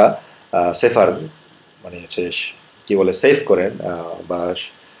যাত্রা সেফার মানে হচ্ছে কী বলে, সেফ করেন, বা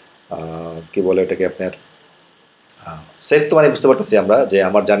কী বলে এটাকে আপনার সেফ তো মানে বুঝতে পারতেছি আমরা যে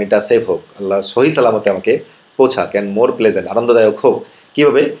আমার জার্নিটা সেফ হোক, আল্লাহ সহি সালামতে আমাকে পৌঁছা, ক্যান মোর প্লেজেন্ট, আনন্দদায়ক হোক।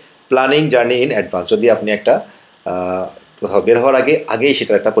 কীভাবে? Planning journey in advance. যদি আপনি একটা কোথাও বের হওয়ার আগেই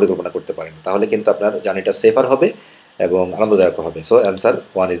সেটার একটা পরিকল্পনা করতে পারেন, তাহলে কিন্তু আপনার জার্নিটা সেফার হবে এবং আনন্দদায়ক হবে। So answer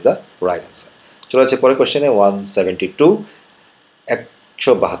 1 is the right answer. চলে যাচ্ছে পরের কোয়েশ্চেনে। 172,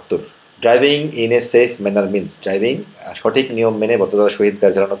 172, driving in a safe manner means. Driving সঠিক নিয়ম মেনে ভদ্রতার সহিত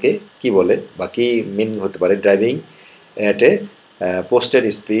গাড়ি চালানোকে কী বলে বা কী মিন হতে পারে? ড্রাইভিং এট এ পোস্টেড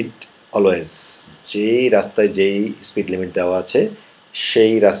স্পিড অলওয়েজ। যেই রাস্তায় যেই স্পিড লিমিট দেওয়া আছে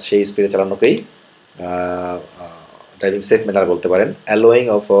সেই স্পিডে চালানোকেই ড্রাইভিং সেফ ম্যানার বলতে পারেন।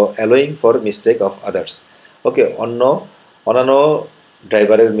 Allowing for mistake of others. ওকে, অন্যান্য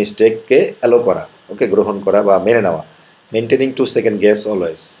ড্রাইভারের মিস্টেককে অ্যালো করা, ওকে, গ্রহণ করা বা মেনে নেওয়া। Maintaining 2 second gaps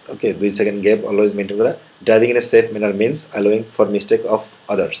always. ওকে, 2 সেকেন্ড গ্যাপ অলওয়েজ মেনটেন করা। Driving in a safe manner means allowing for mistake of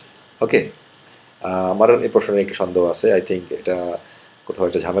others. ওকে, আমার এই প্রশ্নের একটু সন্দেহ আছে, আই থিঙ্ক এটা কোথাও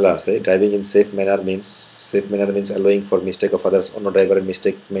একটা ঝামেলা আছে। Driving in safe manner means allowing for mistake of others, অন্য ড্রাইভারের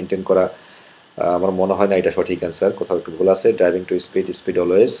মিস্টেক মেনটেন করা। আমার মনে হয় না এটা সঠিক অ্যান্সার, কোথাও একটু ভুল আছে। Driving two speed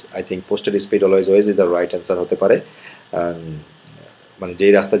always, I think posted speed always is the right answer হতে পারে। মানে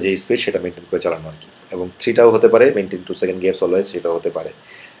যেই রাস্তা যেই স্পিড সেটা মেনটেন করে চালানো আর কি। এবং 3টাও হতে পারে, মেনটেন 2 সেকেন্ড গ্যাপস অলওয়েজ, সেটাও হতে পারে।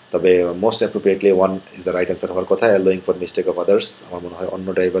 তবে most appropriately 1 is the right answer হওয়ার কথা। Allowing for mistake of others, আমার মনে হয় অন্য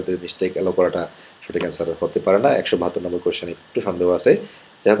ড্রাইভারদের মিস্টেক অ্যালো করাটা সঠিক অ্যান্সার হতে পারে না। 172 নম্বর কোয়েশ্চেনে একটু সন্দেহ আছে,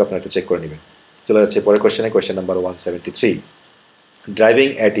 যাই হোক আপনারা একটু চেক করে নেবেন। চলে যাচ্ছে পরের কোয়েশ্চেনে। Question number 173, driving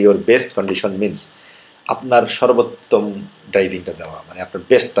at your best condition means. আপনার সর্বোত্তম ড্রাইভিংটা দেওয়া, মানে আপনার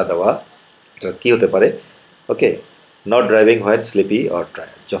বেস্টটা দেওয়া, এটা কী হতে পারে? ওকে, not driving when sleepy or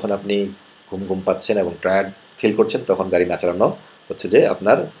tired. যখন আপনি ঘুম পাচ্ছেন এবং টায়ার্ড ফিল করছেন তখন গাড়ি না চালানো হচ্ছে যে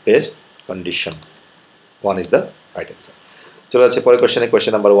আপনার best condition. 1 is the right answer. চলে যাচ্ছে পরের কোয়েশ্চেনে।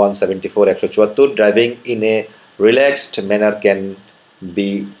 Question number 174, 174, driving in a relaxed manner can be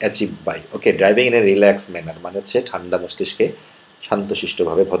achieve by. Okay, driving in a relax manner মানে হচ্ছে ঠান্ডা মস্তিষ্কে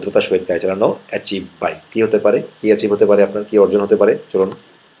শান্তশিষ্টভাবে ভদ্রতার সহিত গাড়ি চালানো। অ্যাচিভ বাই কী হতে পারে? কী অ্যাচিভ হতে পারে? আপনার কী অর্জন হতে পারে? চলুন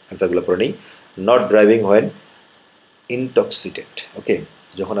অ্যান্সারগুলো পড়ে নিই। Not driving when intoxicated. ওকে,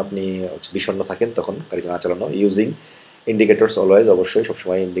 যখন আপনি বিষণ্ণ থাকেন তখন গাড়ি না চালানো। ইউজিং ইন্ডিকেটরস অলওয়েজ, অবশ্যই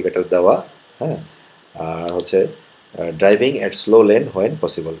সবসময় ইন্ডিকেটর দেওয়া। হ্যাঁ, আর হচ্ছে driving at slow lane when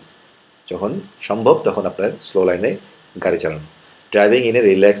possible, যখন সম্ভব তখন আপনার স্লো লাইনে গাড়ি চালানো। Driving in a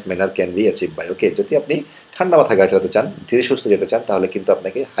relax manner can be achieve by. ওকে, যদি আপনি ঠান্ডা মাথায় গাড়ি চালাতে চান, ধীরে সুস্থ যেতে চান, তাহলে কিন্তু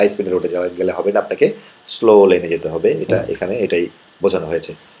আপনাকে হাই স্পিডে রোডে গেলে হবে না, আপনাকে স্লো লেনে যেতে হবে। এটা এখানে এটাই বোঝানো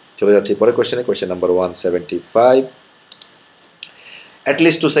হয়েছে। চলে যাচ্ছি পরের কোয়েশ্চেনে। Question number 175,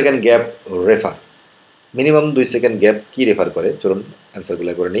 at least 2 second gap refer. Minimum 2 second gap কী রেফার করে? চলুন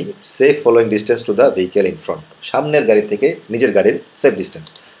অ্যান্সারগুলো করে নিই। Safe following distance to the vehicle in front, সামনের গাড়ি থেকে নিজের গাড়ির সেফ ডিস্টেন্স।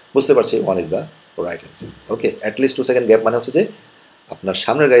 বুঝতে পারছি 1 is the right answer. Okay, at least 2 second gap মানে হচ্ছে যে আপনার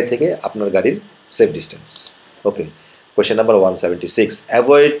সামনের গাড়ি থেকে আপনার গাড়ির safe distance. Okay, question number 176,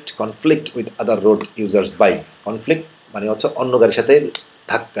 avoid conflict with other road users by. Conflict মানে হচ্ছে অন্য গাড়ির সাথে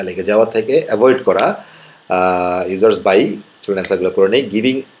ধাক্কা লেগে যাওয়া থেকে অ্যাভয়েড করা। ইউজার্স বাই, চলুন অ্যান্সারগুলো করে নেই।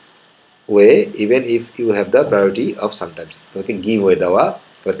 Giving way even if you have the priority of sometimes, তাদেরকে গিভ ওয়ে দেওয়া,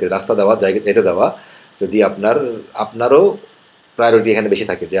 তাদেরকে রাস্তা দেওয়া, জায়গা যেতে দেওয়া, যদি আপনারও প্রায়োরিটি এখানে বেশি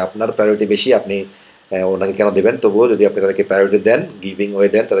থাকে, যে আপনার প্রায়োরিটি বেশি, আপনি ওনাকে কেন দেবেন? তবুও যদি আপনি তাদেরকে প্রায়োরিটি দেন, গিভিং ওয়ে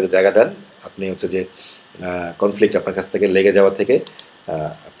দেন, তাদেরকে জায়গা দেন, আপনি হচ্ছে যে কনফ্লিক্ট আপনার কাছ থেকে লেগে যাওয়া থেকে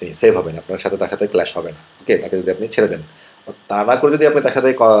আপনি সেভ হবেন, আপনার সাথে তার সাথে ক্ল্যাশ হবে না। ওকে, তাকে যদি আপনি ছেড়ে দেন, তা না করে যদি আপনি তার সাথে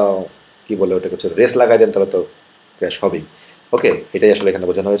কী বলে ওটা হচ্ছে রেস লাগাই দেন, তাহলে তো ক্র্যাশ হবেই। ওকে, এটাই আসলে এখানে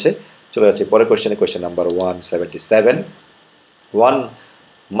বোঝানো হয়েছে। চলে যাচ্ছি পরের কোয়েশ্চেনে, question number 177। One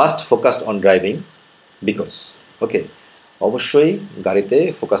must focused on driving because. ওকে, অবশ্যই গাড়িতে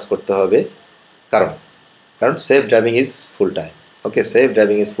ফোকাস করতে হবে, কারণ safe driving is full time. Okay, safe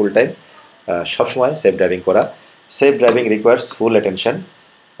driving is full time, সবসময় সেফ ড্রাইভিং করা। সেফ ড্রাইভিং রিকোয়ার্স ফুল অ্যাটেনশন।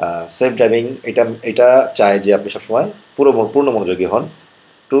 সেফ ড্রাইভিং এটা চায় যে আপনি সবসময় পূর্ণ মনোযোগী হন।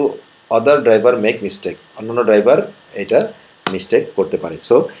 To other driver make mistake, অন্যান্য ড্রাইভার এটা মিস্টেক করতে পারে।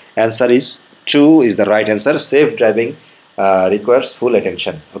 So answer is true is the right answer. Safe driving requires full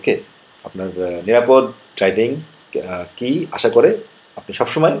attention. ওকে, আপনার নিরাপদ ড্রাইভিং কি আশা করে আপনি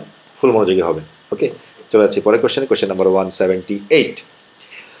সবসময় ফুল মনোযোগী হবেন। ওকে, চলে যাচ্ছি পরের কোয়েশ্চেনে, question number 178।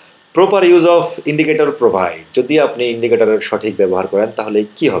 Proper use of indicator provide. যদি আপনি ইন্ডিকেটরের সঠিক ব্যবহার করেন তাহলে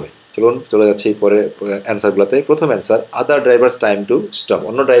কি হবে? চলুন চলে যাচ্ছি পরে অ্যান্সারগুলোতে। প্রথম answer, other drivers time to stop.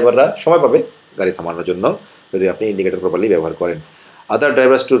 অন্য ড্রাইভাররা সময় পাবে গাড়ি থামানোর জন্য যদি আপনি ইন্ডিকেটর প্রপারলি ব্যবহার করেন। আদার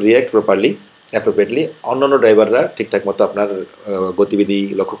drivers two react properly appropriately. অন্যান্য ড্রাইভাররা ঠিকঠাক মতো আপনার গতিবিধি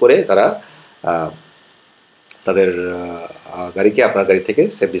লক্ষ্য করে তারা তাদের গাড়িকে আপনার গাড়ি থেকে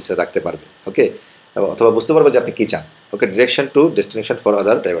সেফ ডিস্টেন্সে রাখতে পারবে। ওকে, অথবা বুঝতে পারবে যে আপনি কী চান। ওকে, direction two destination for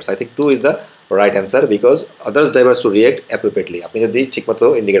other drivers. I think 2 is the right answer because others drivers two react appropriately. আপনি যদি ঠিকমতো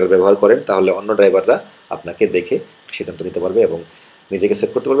ইন্ডিকেটর ব্যবহার করেন তাহলে অন্য ড্রাইভাররা আপনাকে দেখে সিদ্ধান্ত নিতে পারবে এবং নিজেকে সেভ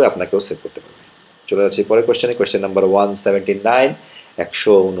করতে পারবে, আপনাকেও সেভ করতে পারবে। চলে যাচ্ছি পরের কোয়েশ্চেনে, question number 179,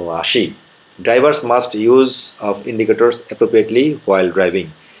 179। Drivers must use of indicators appropriately while driving.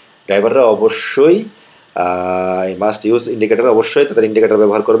 ড্রাইভাররা অবশ্যই মাস্ট ইউজ ইন্ডিকেটর, অবশ্যই তাদের ইন্ডিকেটর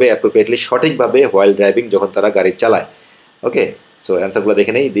ব্যবহার করবে অ্যাপ্রোপ্রিয়েটলি, সঠিকভাবে হোয়াইল ড্রাইভিং, যখন তারা গাড়ি চালায়। ওকে, সো অ্যান্সারগুলো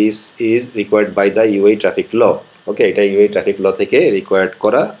দেখে নেই। This is required by the UAE traffic ল। ওকে, এটা ইউএই ট্রাফিক ল থেকে রিকোয়ার্ড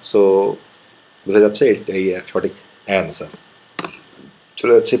করা। সো বোঝা যাচ্ছে এটাই সঠিক অ্যান্সার।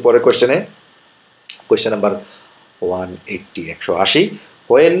 চলে যাচ্ছি পরের কোয়েশ্চেনে, question number 180, 180।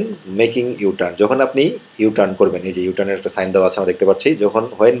 When making U turn. যখন আপনি ইউটার্ন করবেন, এই যে ইউটার্নের একটা সাইন দেওয়া আছে আমরা দেখতে পাচ্ছি। যখন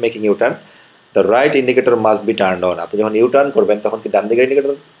when making U turn the right indicator must be turn on. আপনি যখন ইউটার্ন করবেন তখন কি ডান দিকের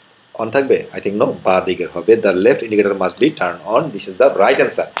ইন্ডিকেটর অন থাকবে? আই থিঙ্ক নো, বা দিকের হবে। The left indicator must be turn on. This is the right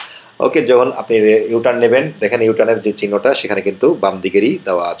answer. ওকে, যখন আপনি ইউটার্ন নেবেন, দেখেন ইউটার্নের যে চিহ্নটা সেখানে কিন্তু বাম দিকেরই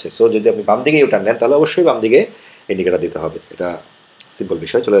দেওয়া আছে। সো যদি আপনি বাম দিকে ইউটার্ন নেন তাহলে অবশ্যই বাম দিকে ইন্ডিকেটর দিতে হবে। এটা সিম্পল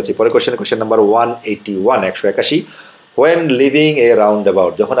বিষয়। চলে যাচ্ছি পরের question, question number 181, 181। When living A round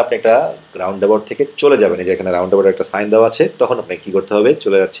about. যখন আপনি একটা রাউন্ড অ্যাবাউট থেকে চলে যাবেন, এই যে এখানে রাউন্ড অ্যাবাউট একটা সাইন দেওয়া আছে, তখন আপনি কী করতে হবে?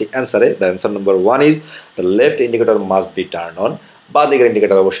 চলে যাচ্ছি অ্যান্সারে। The answer number 1 is the left indicator must be turn on. বা দিকের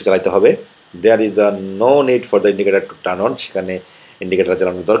ইন্ডিকেটর অবশ্যই চালাতে হবে। There is the no need for the indicator to turn on. সেখানে ইন্ডিকেটর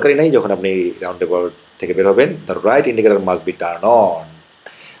চালানোর দরকারই নেই যখন আপনি রাউন্ড অ্যাবাউট থেকে বের হবেন। The right indicator must be turn on.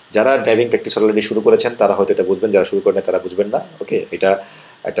 যারা ড্রাইভিং প্র্যাকটিস অলরেডি শুরু করেছেন তারা হয়তো এটা বুঝবেন, যারা শুরু করেন তারা বুঝবেন না। ওকে, এটা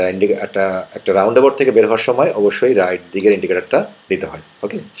একটা রাউন্ড অ্যাবাউট থেকে বের হওয়ার সময় অবশ্যই রাইট দিকের ইন্ডিকেটরটা দিতে হয়।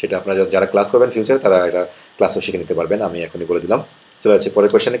 ওকে, সেটা আপনারা যারা ক্লাস করবেন ফিউচারে তারা এটা ক্লাসও শিখে নিতে পারবেন, আমি এখনই বলে দিলাম। চলে যাচ্ছে পরের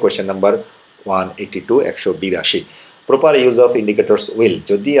কোয়েশ্চেনে, question number 182, 182। Proper use of indicators will.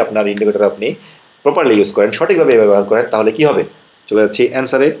 যদি আপনার ইন্ডিকেটর আপনি প্রপারলি ইউজ করেন, সঠিকভাবে ব্যবহার করেন, তাহলে কি হবে? চলে যাচ্ছি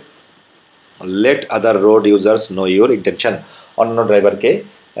অ্যান্সারে। Late other road users no your intention. অন্যান্য ড্রাইভারকে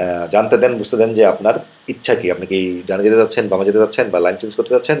জানতে দেন, বুঝতে দেন যে আপনার ইচ্ছা কি, আপনি কি ডানে যেতে যাচ্ছেন, বামে যেতে যাচ্ছেন, বা লাইন চেঞ্জ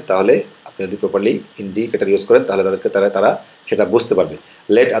করতে যাচ্ছেন। তাহলে আপনি যদি প্রপারলি ইন্ডিকেটর ইউজ করেন তাহলে তারা সেটা বুঝতে পারবে।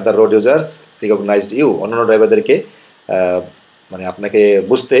 Late other road users recognised you. অন্যান্য ড্রাইভারদেরকে মানে আপনাকে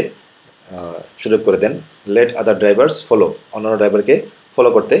বুঝতে সুযোগ করে দেন। লেট আদার ড্রাইভার্স ফলো। অন্যান্য ড্রাইভারকে ফলো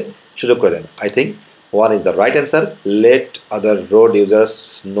করতে সুযোগ করে দেন। I think 1 is the right answer. Late other road users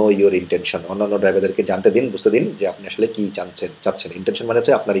no your intention. অন্যান্য ড্রাইভারদেরকে জানতে দিন, বুঝতে দিন যে আপনি আসলে কী চাচ্ছেন। ইন্টেনশন মানে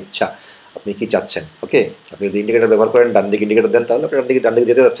হচ্ছে আপনার ইচ্ছা, আপনি কী চাচ্ছেন। ওকে, আপনি যদি ইন্ডিকেটর ব্যবহার করেন, ডান দিকে ইন্ডিকেটর দেন, তাহলে আপনি ডান দিকে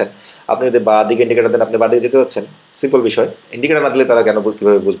যেতে যাচ্ছেন। আপনি যদি বা দিকে ইন্ডিকেটর দেন, আপনি বা দিকে যেতে যাচ্ছেন। সিম্পল বিষয়। ইন্ডিকেটর না দিলে তারা কেন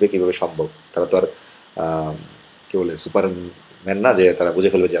কীভাবে বুঝবে, কীভাবে সম্ভব? তারা তো আর কী বলে সুপারম্যান না যে তারা বুঝে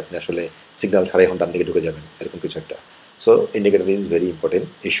ফেলবে যে আপনি আসলে সিগন্যাল ছাড়াই এখন ডান দিকে ঢুকে যাবেন, এরকম কিছু একটা। So indicator is very important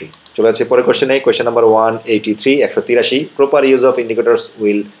issue. চলে যাচ্ছে পরের কোয়েশ্চেনে, question number 183, 183। Proper use of indicators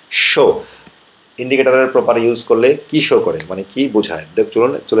will show. ইন্ডিকেটরের proper use করলে কি শো করে, মানে কি বোঝায়?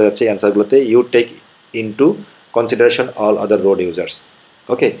 চলুন চলে যাচ্ছে অ্যান্সারগুলোতে। You take into consideration all other road users.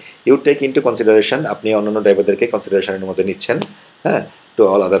 Okay, you take into consideration, আপনি অন্যান্য ড্রাইভারদেরকে কনসিডারেশনের মধ্যে নিচ্ছেন। হ্যাঁ, to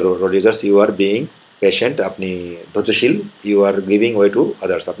all other road users you R being patient, আপনি ধৈর্যশীল। You are giving way to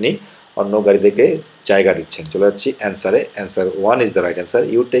others, আপনি অন্য গাড়িদেরকে জায়গা দিচ্ছেন। চলে যাচ্ছি অ্যান্সারে। Answer 1 is the right answer.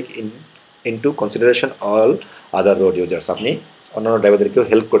 You take into consideration all other road users, আপনি অন্যান্য ড্রাইভারদেরকেও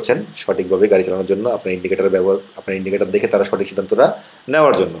হেল্প করছেন সঠিকভাবে গাড়ি চালানোর জন্য, আপনার ইন্ডিকেটার দেখে তারা সঠিক সিদ্ধান্তটা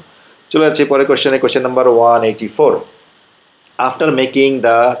নেওয়ার জন্য। চলে যাচ্ছি পরের কোয়েশ্চেনে, question number 184। After making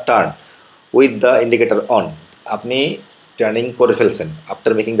the turn with the indicator on, আপনি টার্নিং করে ফেলছেন,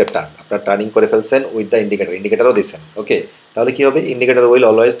 আফটার মেকিং দ্য টার্ন আপনার টার্নিং করে ফেলছেন উইথ দ্য ইন্ডিকেটারও দিচ্ছেন, ওকে, তাহলে কী হবে? Indicator will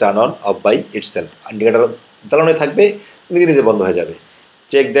always turn on of by itself, indicator চালানোই থাকবে, নিজে নিজে বন্ধ হয়ে যাবে।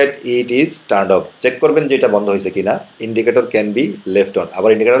 Check that it is turn off, check করবেন যে এটা বন্ধ হয়েছে কিনা। Indicator can be left on, আবার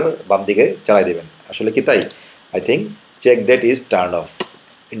ইন্ডিকেটর বাম দিকে চালাই দেবেন, আসলে কি তাই? I think check that is turn off,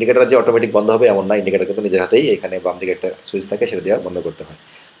 indicator যে অটোমেটিক বন্ধ হবে এমন না, ইন্ডিকেটার কিন্তু নিজের হাতেই এখানে বাম দিকে একটা সুইচ থাকে, সেটা দিয়ে বন্ধ করতে হয়।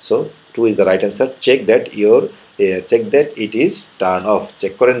 So 2 is the right answer. Check that it is turn off,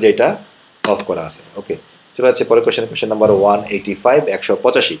 check করেন যে এটা অফ করা আছে, ওকে। চলে যাচ্ছে পরের question number 185,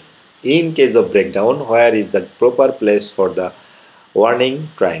 185। In case of breakdown where is the proper place for the warning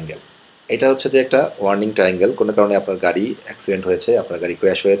triangle, এটা হচ্ছে যে একটা ওয়ার্নিং ট্রায়াঙ্গেল, কোনো কারণে আপনার গাড়ি অ্যাক্সিডেন্ট হয়েছে, আপনার গাড়ি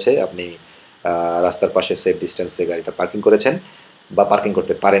ক্র্যাশ হয়েছে, আপনি রাস্তার পাশে সেফ ডিস্টেন্সে গাড়িটা পার্কিং করেছেন বা পার্কিং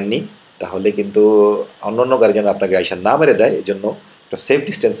করতে পারেননি, তাহলে কিন্তু অন্য গাড়ি যেন আপনাকে আইসা না মেরে দেয়, এই জন্য একটা সেফ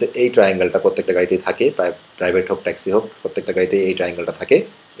ডিস্টেন্সে এই ট্রায়াঙ্গেলটা প্রত্যেকটা গাড়িতেই থাকে, প্রাইভেট হোক ট্যাক্সি হোক, প্রত্যেকটা গাড়িতেই এই ট্রায়াঙ্গেলটা থাকে।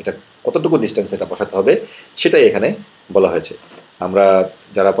 এটা কতটুকু ডিস্টেন্সে এটা বসাতে হবে সেটাই এখানে বলা হয়েছে। আমরা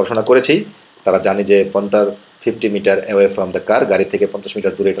যারা পড়াশোনা করেছি তারা জানি যে 50 metre away from the car, গাড়ি থেকে 50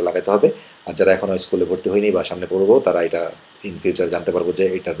 মিটার দূরে এটা লাগাতে হবে। আর যারা এখনও স্কুলে ভর্তি হয়নি বা সামনে পড়বো, তারা এটা ইন ফিউচার জানতে পারবো যে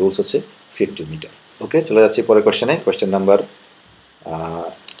এটা রুলস হচ্ছে 50 মিটার। ওকে, চলে যাচ্ছি পরের কোয়েশ্চেনে, question number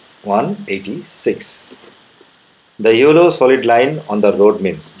 186। The yellow solid line on the road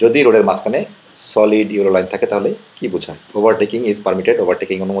means, যদি রোডের মাঝখানে সলিড ইয়েলো লাইন থাকে তাহলে কি বোঝায়? Overtaking is permitted,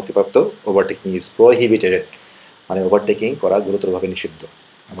 overtaking অনুমতিপ্রাপ্ত, overtaking is prohibited, মানে ওভারটেকিং করা গুরুতরভাবে নিষিদ্ধ।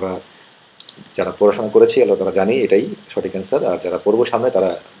 আমরা যারা পড়াশোনা করেছি তারা জানি এটাই সঠিক অ্যান্সার, আর যারা পড়বো সামনে তারা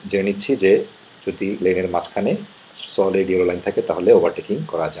জেনে নিচ্ছি যে যদি লেনের মাঝখানে সলিড ইয়েলো লাইন থাকে তাহলে ওভারটেকিং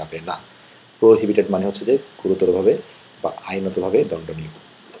করা যাবে না। প্রোহিবিটেড মানে হচ্ছে যে গুরুতরভাবে বা আইনতভাবে দণ্ডনীয়।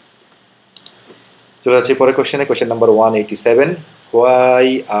 চলে যাচ্ছি পরের কোয়েশ্চেনে, question number 187। Why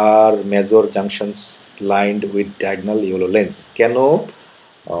are major junctions lined with diagonal yellow lens, কেন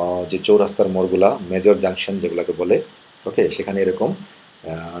যে চৌরাস্তার মোড়গুলা মেজর জাংশন যেগুলোকে বলে, ওকে, সেখানে এরকম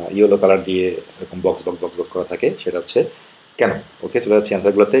ইয়েলো কালার দিয়ে এরকম বক্স করা থাকে, সেটা হচ্ছে কেন? ওকে, চলে যাচ্ছি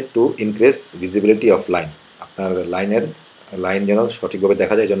অ্যান্সারগুলোতে। To increase visibility of line, আপনার লাইন যেন সঠিকভাবে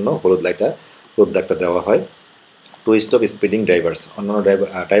দেখা যায় জন্য হলুদ দাগটা দেওয়া হয়। টু স্টপ স্পিডিং ড্রাইভার্স, অন্যান্য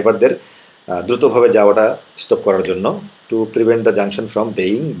ড্রাইভারদের দ্রুতভাবে যাওয়াটা স্টপ করার জন্য। To prevent the junction from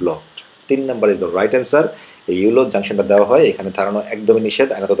being blocked, 3 number is the right answer. এই ইয়েলো জাংশনটা দেওয়া হয়, এখানে ধারণা একদমই নিষেধ,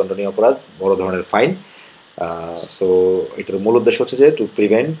 আইনত দণ্ডনীয় অপরাধ, বড় ধরনের ফাইন। সো এটার মূল উদ্দেশ্য হচ্ছে যে to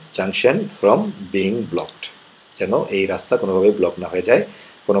prevent junction from being blocked, যেন এই রাস্তা কোনোভাবে ব্লক না হয়ে যায়,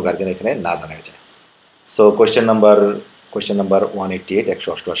 কোনো গাড়ি যেন এখানে না দাঁড়ায় যায়। So question number 188,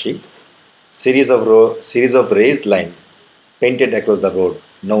 188। Series of raised line painted across the road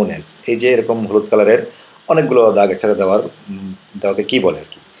known as, এই যে এরকম হলুদ কালারের অনেকগুলো দাগ একসাথে দেওয়াকে কী বলে আর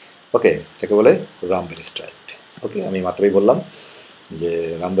কি? ওকে, এটাকে বলে রাম্বেল স্ট্রাইপ। ওকে, আমি মাত্রই বললাম যে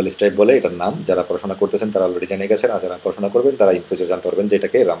রাম্বেল স্ট্রাইপ বলে এটার নাম। যারা পড়াশোনা করতেছেন তারা অলরেডি জেনে গেছেন, আর যারা পড়াশোনা করবেন তারা ইন ফিউচার জানতে পারবেন যে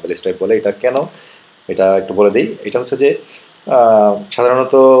এটাকে রাম্বেল স্ট্রাইপ বলে। এটা কেন, এটা একটু বলে দিই। এটা হচ্ছে যে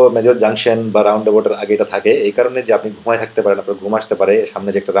সাধারণত মেজর জাংশন বা রাউন্ড অ্যাবাউটের আগে এটা থাকে, এই কারণে যে আপনি ঘুমায় থাকতে পারেন, আপনার ঘুম আসতে পারে, সামনে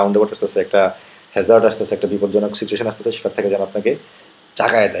যে একটা রাউন্ড অ্যাবাউট আসতেছে, একটা হ্যাজার্ড আসতেছে, একটা বিপজ্জনক সিচুয়েশন আসতেছে, সেটার থেকে যেন আপনাকে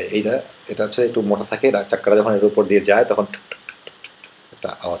চাকায় দেয়। এটা হচ্ছে একটু মোটা থাকে, চাক্কাটা যখন এর উপর দিয়ে যায় তখন একটা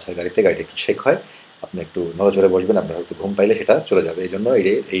আওয়াজ হয় গাড়িটা একটু শেক হয়, আপনি একটু নড়াচড়ে বসবেন, আপনার হয়তো ঘুম পাইলে সেটা চলে যাবে, এই জন্য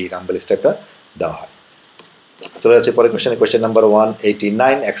এই রাম্বেল স্ট্রাইপটা দেওয়া হয়। চলে যাচ্ছে পরের কোয়েশ্চেনে, question number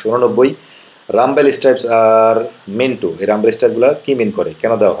 189, 189। রাম্বেল stripes R mean to, এই রাম্বেল স্ট্রাইপগুলো কী মিন করে,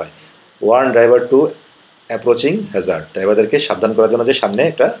 কেন দেওয়া হয়? Warne driver two approaching Hazard, ড্রাইভারদেরকে সাবধান করার জন্য যে সামনে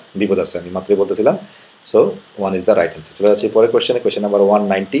একটা বিপদ আছে, আমি মাত্রই বলতেছিলাম। So 1 is the right answer. চলে যাচ্ছি পরের কোয়েশ্চেনে, question number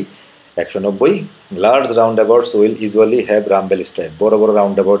 190, 190। Large round abouts will usually have রাম্বেল stripe, বড়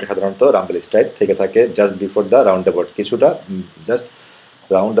রাউন্ড অ্যাবাউটে সাধারণত রাম্বেল স্ট্রাইপ থেকে থাকে just before the round about, কিছুটা জাস্ট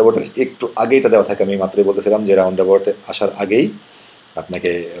রাউন্ড অ্যাবাউটের একটু আগে এটা দেওয়া থাকে। আমি মাত্রই বলতেছিলাম যে রাউন্ড অ্যাবাউটে আসার আগেই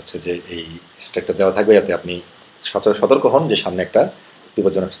আপনাকে হচ্ছে যে এই স্ট্রাইপটা দেওয়া থাকবে, যাতে আপনি সতর্ক হন যে সামনে একটা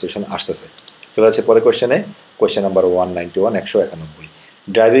বিপজ্জনক সিচুয়েশন আসতেছে। চলে যাচ্ছে পরের কোয়েশ্চেনে, question number 191, 191।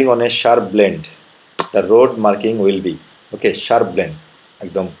 Driving on a sharp blend the road marking will be, okay, sharp blend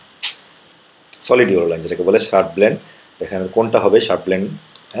একদম সলিড ইয়েলো লাইন যেটাকে বলে শার্প ব্লেন্ড, এখানে কোনটা হবে শার্প ব্লেন্ড?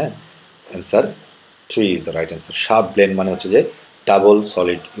 হ্যাঁ, answer 3 is the right answer. Sharp blend মানে হচ্ছে যে ডাবল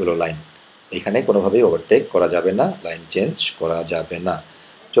সলিড ইয়েলো লাইন, এখানে কোনোভাবেই ওভারটেক করা যাবে না, লাইন চেঞ্জ করা যাবে না।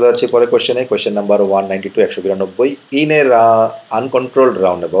 চলে যাচ্ছি পরের কোয়েশ্চেনে, question number 192, 192। In a uncontrolled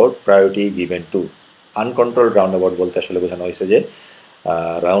round about priority given to, uncontrolled round about বলতে আসলে বোঝানো হয়েছে যে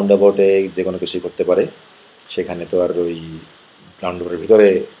রাউন্ড অ্যাবাউটে যে কোনো কিছুই করতে পারে, সেখানে তো আর ওই রাউন্ড অ্যাবাউটের ভিতরে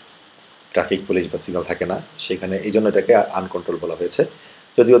ট্রাফিক পুলিশ বা সিগন্যাল থাকে না, সেখানে এই জন্য এটাকে আনকন্ট্রোল বলা হয়েছে।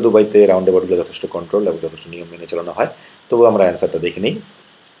 যদিও দুবাইতে রাউন্ড অ্যাবাউটগুলো যথেষ্ট কন্ট্রোল এবং যথেষ্ট নিয়ম মেনে চালানো হয়, তবুও আমরা অ্যান্সারটা দেখে নিই।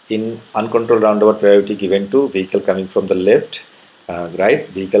 In uncontrolled round about priority given to vehicle coming from the left right,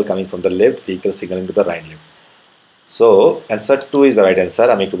 vehicle coming from the left, vehicle signalling to the right left. So answer 2 is the right answer.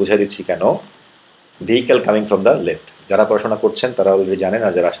 আমি একটু বুঝাই দিচ্ছি কেন। Vehicle coming from the left, যারা পড়াশোনা করছেন তারা already জানেন,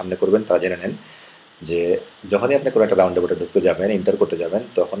 আর যারা সামনে করবেন তারা জেনে নেন যে যখনই আপনি কোনো একটা রাউন্ড অ্যাবাউটে ঢুকতে যাবেন, ইন্টার করতে যাবেন,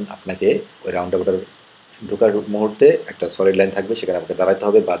 তখন আপনাকে ওই রাউন্ড অ্যাবাউটের ঢোকার মুহূর্তে একটা সলিড লাইন থাকবে, সেখানে আপনাকে দাঁড়াতে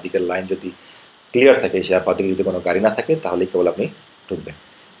হবে। বাঁ দিকের লাইন যদি ক্লিয়ার থাকে, সে বাঁ দিকে যদি কোনো গাড়ি না থাকে, তাহলেই কেবল আপনি ঢুকবেন।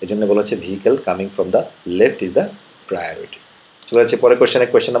 এই জন্য বলা হচ্ছে vehicle coming from the left is the priority. চলে যাচ্ছে পরের কোয়েশ্চেনে,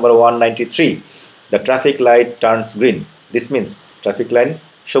 question number 193। The traffic light turns green, this means traffic line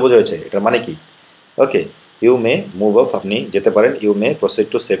সবুজ হয়েছে, এটার মানে কি? ওকে, ইউ মে মুভ অফ, আপনি যেতে পারেন। You may proceed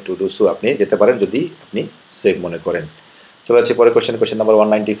to save to do so, আপনি যেতে পারেন যদি আপনি সেভ মনে করেন। চলে যাচ্ছে পরের question, question number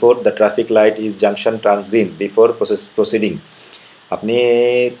 194। The traffic light is junction turns green before proceeding, আপনি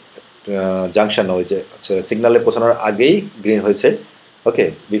জাংশন ওই যে সিগনালে পৌঁছানোর আগেই গ্রিন হয়েছে। ওকে,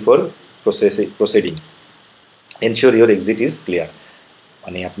 before proceeding ensure your exit is clear,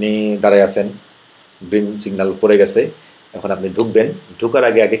 মানে আপনি দাঁড়ায় আছেন, গ্রিন সিগন্যাল পড়ে গেছে, এখন আপনি ঢুকবেন, ঢুকার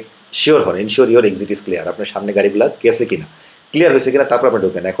আগে আগে শিওর হন, ensure your exit is clear, আপনার সামনে গাড়িগুলো গেছে কিনা, ক্লিয়ার হয়েছে কিনা, তারপর আপনি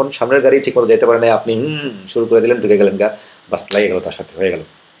ঢুকেন। এখন সামনের গাড়ি ঠিক মতো যেতে পারে না, আপনি শুরু করে দিলেন, ঢুকে গেলেন গা, বাস লাগিয়ে গেল, তার সাথে হয়ে গেল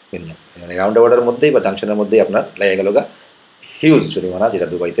মানে রাউন্ড অ্যাবাউটের মধ্যেই বা জাংশনের মধ্যেই আপনার লাগিয়ে গেল গা হিউজ জরিমানা, যেটা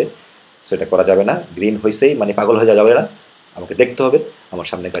দুবাইতে। সেটা করা যাবে না। গ্রিন হয়েছেই মানে পাগল হয়ে যাবে না, আমাকে দেখতে হবে আমার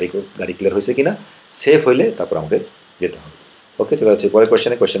সামনে গাড়ি ক্লিয়ার হয়েছে কিনা, সেফ হইলে তারপর আমাকে যেতে হবে। ওকে, চলে যাচ্ছে পরের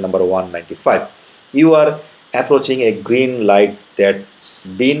কোয়েশ্চেনে, question number 195। You R approaching a green light that's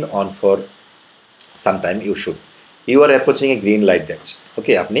bin on for some time, you should, you R approaching a green light that's,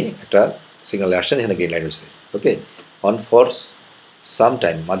 ওকে, আপনি একটা সিগনালে আসছেন যেখানে গ্রিন লাইট হয়েছে। ওকে, অন ফর সাম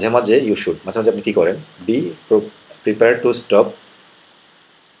টাইম, মাঝে মাঝে, ইউ শুড, মাঝে মাঝে আপনি কী করেন? B prepare to stop,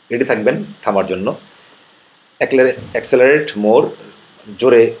 ready থাকবেন থামার জন্য। অ্যাক্সেলারেট মোর,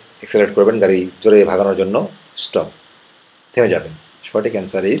 জোরে অ্যাক্সেলারেট করবেন, গাড়ি জোরে ভাগানোর জন্য। স্টপ, থেমে যাবেন। সঠিক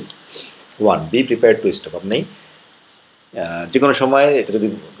answer is 1, B prepare to stop, আপনি যে কোনো সময় এটা যদি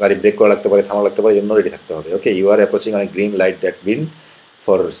গাড়ি ব্রেক করা লাগতে পারে, থামা লাগতে পারে, এই জন্য রেডি থাকতে হবে। ওকে, you R approaching on green light that bin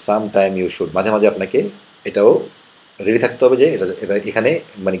for some time, you should, মাঝে মাঝে আপনাকে এটাও রেডি থাকতে হবে যে এটা এখানে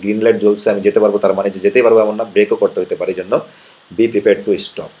মানে গ্রিন লাইট জ্বলছে, আমি যেতে পারবো, তার মানে যে যেতেই পারবো এমন না, ব্রেকও করতে হতে পারে, এই জন্য বি প্রিপেয়ার টু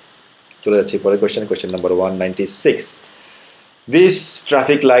স্টপ। চলে যাচ্ছি পরের question, question number 196। This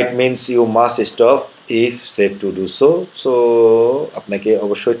traffic light means you must stop if safe to do so, so আপনাকে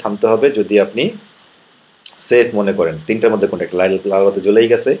অবশ্যই থামতে হবে যদি আপনি সেফ মনে করেন। তিনটার মধ্যে কোনটা? একটা লাল বাতি জ্বলেই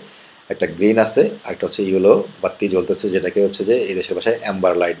গেছে, একটা গ্রিন আছে, একটা হচ্ছে ইয়েলো বাতি জ্বলতেছে, যেটাকে হচ্ছে যে এই দেশের ভাষায়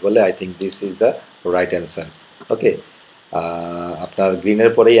অ্যাম্বার লাইট বলে। I think this is the right answer. ওকে, আপনার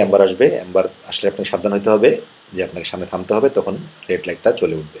গ্রিনের পরেই অ্যাম্বার আসবে, অ্যাম্বার আসলে আপনাকে সাবধান হতে হবে যে আপনাকে সামনে থামতে হবে, তখন রেড লাইটটা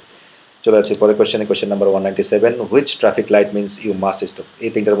চলে উঠবে। চলে যাচ্ছে পরের কোয়েশ্চেনে, question number 197। Which traffic light means you must stop, এই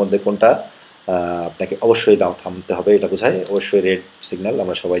তিনটার মধ্যে কোনটা আপনাকে অবশ্যই থামতে হবে, এটা বোঝায় অবশ্যই রেড সিগন্যাল,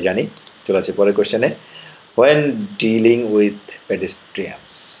 আমরা সবাই জানি। চলে যাচ্ছে পরের কোয়েশ্চেনে, হোয়েন ডিলিং উইথ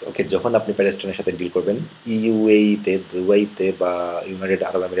পেডেস্ট্রিয়ানস, ওকে, যখন আপনি পেডেস্ট্রিয়ানের সাথে ডিল করবেন, ইউএইতে, দুবাইতে বা ইউনাইটেড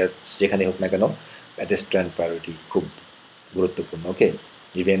আরব আমিরাতস, যেখানে হোক না কেন, পেডেস্ট্রিয়ান প্রায়োরিটি খুব গুরুত্বপূর্ণ। ওকে,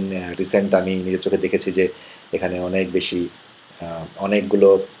 ইভেন রিসেন্ট আমি নিজের চোখে দেখেছি যে এখানে অনেক বেশি অনেকগুলো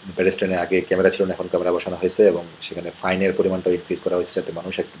পেডেস্ট্রিয়ানের আগে ক্যামেরা ছিল না, এখন ক্যামেরা বসানো হয়েছে এবং সেখানে ফাইনের পরিমাণটাও ইনক্রিজ করা হয়েছে যাতে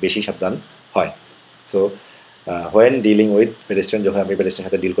মানুষ একটু বেশি সাবধান হয়। So when dealing with pedestrian, যখন আপনি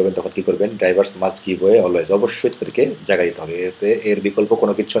পেডেস্ট্রিয়ানের সাথে ডিল করবেন তখন কী করবেন? Drivers must give way always, অবশ্যই তাদেরকে জায়গা দিতে হবে, এর বিকল্প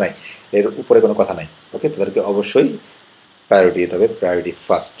কোনো কিছু নাই, এর উপরে কোনো কথা নাই। ওকে, তাদেরকে অবশ্যই প্রায়োরিটি দিতে হবে, প্রায়োরিটি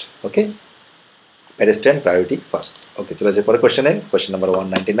ফার্স্ট। ওকে, পেডেস্ট্রিয়ান প্রায়োরিটি ফার্স্ট। ওকে, চলে যাচ্ছে পরের কোয়েশ্চেনে, question number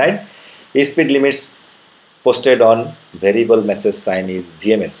 199। Speed limits posted on variable message sign is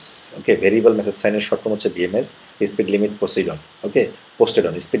VMS, okay, variable message সাইনের শর্ট ফর্ম হচ্ছে VMS. Speed limit posted on, okay, posted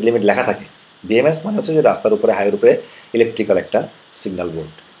on, speed limit লেখা থাকে। VMS মানে হচ্ছে যে রাস্তার উপরে, হাইওয়ের উপরে ইলেকট্রিক্যাল একটা সিগন্যাল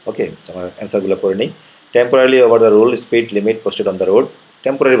বোর্ড। ওকে, আমরা অ্যান্সারগুলো পড়ে নিই। Temporary over the rule speed limit posted on the road,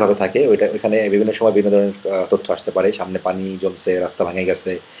 টেম্পোরারিভাবে থাকে ওইটা, এখানে বিভিন্ন সময় বিভিন্ন ধরনের তথ্য আসতে পারে, সামনে পানি জমছে, রাস্তা ভেঙে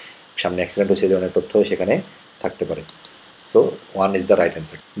গেছে, সামনে অ্যাক্সিডেন্ট হয়েছে, এই ধরনের তথ্য সেখানে থাকতে পারে। So 1 is the right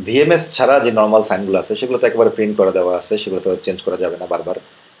answer. VMS ছাড়া যে নর্মাল সাইনগুলো আছে সেগুলো তো একেবারে প্রিন্ট করে দেওয়া আছে, সেগুলো তো চেঞ্জ করা যাবে না বারবার,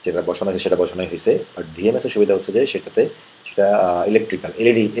 যেটা বসানো আছে সেটা বসানোই হয়েছে। বাট ভিএমএসের সুবিধা হচ্ছে যে সেটা ইলেকট্রিক্যাল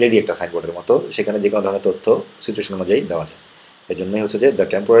এলইডি একটা সাইনবোর্ডের মতো, সেখানে যে কোনো ধরনের তথ্য সিচুয়েশন অনুযায়ী দেওয়া যায়। এই জন্যই হচ্ছে যে the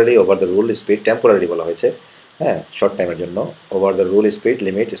temporary over the rule speed, temporary বলা হয়েছে, হ্যাঁ, শর্ট টাইমের জন্য, over the rule speed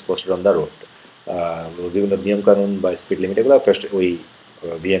limit is posted on the road. বিভিন্ন নিয়মকানুন বা স্পিড লিমিট এগুলো ওই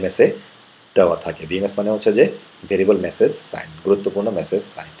ভিএমএসে দেওয়া থাকে। ভিএমএস মানে হচ্ছে যে ভেরিয়েবল মেসেজ সাইন, গুরুত্বপূর্ণ মেসেজ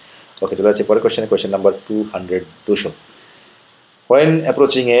সাইন। ওকে, চলে যাচ্ছে পরের question number 200 when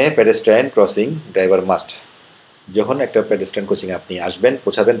approaching A pedestrian crossing driver must. যখন একটা পেডেস্ট্রিয়ান কোচিংয়ে আপনি আসবেন,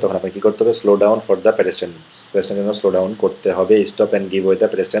 পৌঁছাবেন, তখন আপনাকে কী করতে হবে? Slow down for the pedestrian জন্য স্লো ডাউন করতে হবে। Stop and give way the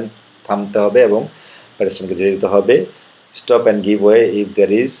pedestrian, থামতে হবে এবং পেডেস্ট্রিয়ানকে যেতে দিতে হবে। Stop and give way if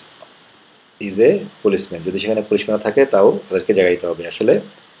there is a policeman, যদি সেখানে পুলিশম্যান থাকে তাও তাদেরকে জায়গা দিতে হবে। আসলে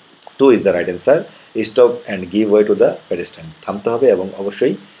 2 is the right answer. Stop and give way to the pedestrian, থামতে হবে এবং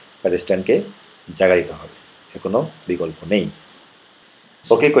অবশ্যই পেডেস্ট্রিয়ানকে জায়গা দিতে হবে, এর কোনো বিকল্প নেই।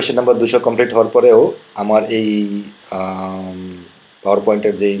 ওকে, কোয়েশ্চেন নাম্বার 200 কমপ্লিট হওয়ার পরেও আমার এই পাওয়ার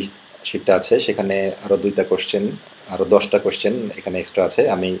পয়েন্টের যেই শিটটা আছে সেখানে আরও 2টা কোয়েশ্চেন, আরও 10টা কোয়েশ্চেন এখানে এক্সট্রা আছে।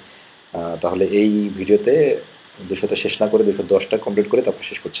 আমি তাহলে এই ভিডিওতে 200টা শেষ না করে 210টা কমপ্লিট করে তারপর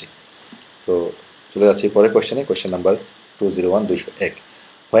শেষ করছি। তো চলে যাচ্ছি পরের কোয়েশ্চেনে, question number 201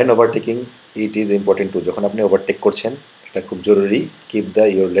 when overtaking it is important to, যখন আপনি ওভারটেক করছেন এটা খুব জরুরি। কিপ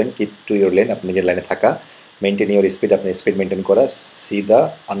টু ইউর লেন, আপনি নিজের লাইনে থাকা। মেনটেন ইউর স্পিড, আপনি স্পিড মেনটেন করা। সি দ্য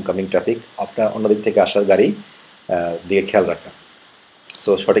আনকামিং ট্রাফিক, আপনার অন্যদিক থেকে আসার গাড়ি দিকে খেয়াল রাখা।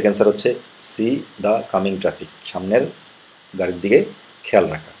 সো সঠিক অ্যান্সার হচ্ছে সি দ্য কামিং ট্রাফিক, সামনের গাড়ির দিকে খেয়াল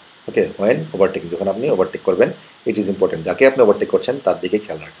রাখা। ওকে, হোয়েন ওভারটেকিং, যখন আপনি ওভারটেক করবেন ইট ইজ ইম্পর্টেন্ট, যাকে আপনি ওভারটেক করছেন তার দিকে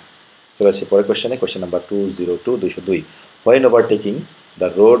খেয়াল রাখা। চলে আসছি পরের কোয়েশ্চেনে, question number 202 when overtaking the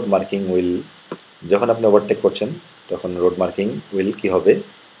road marking will, যখন আপনি ওভারটেক করছেন তখন রোড মার্কিং উইল কী হবে?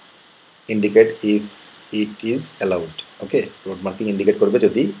 Indicate if it is allowed. Okay, road marking indicate করবে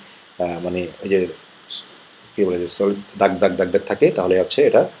যদি মানে ওই যে কী বলে যে দাগ দাগ দাগ দাগ থাকে, তাহলে হচ্ছে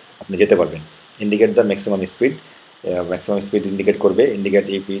এটা আপনি যেতে পারবেন। Indicate the maximum speed indicate করবে। Indicate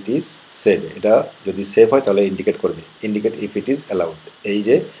if it is safe, এটা যদি সেফ হয় তাহলে ইন্ডিকেট করবে। Indicate if it is allowed. এই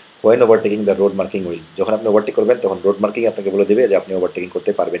যে when overtaking the road marking will, যখন আপনি ওভারটেক করবেন তখন রোড মার্কিং আপনাকে বলে দেবে যে আপনি ওভারটেকিং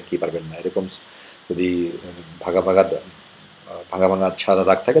করতে পারবেন কি পারবেন না। এরকম যদি ভাঙা ভাঙা সাদা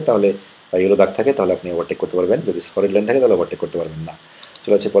দাগ থাকে তাহলে বা ইয়েলো দাগ থাকে তাহলে আপনি ওভারটেক করতে পারবেন, যদি সলিড লাইন থাকে তাহলে ওভারটেক করতে পারবেন না।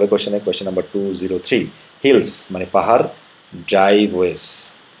 চলে আছে পরের কোয়েশ্চেনে, কোয়েশ্চেন নাম্বার 203 হিলস মানে পাহাড়, ড্রাইভওয়েস।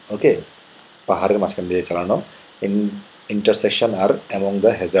 ওকে, পাহাড়ের মাঝখান দিয়ে চালানো। Intersection R among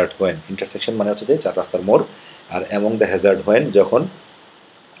the Hazard when, intersection মানে হচ্ছে যে চার রাস্তার মোড়, আর অ্যামং দ্য হ্যাজার্ড হোয়েন যখন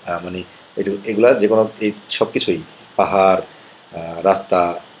মানে এগুলা যে কোনো এই সব কিছুই, পাহাড়, রাস্তা,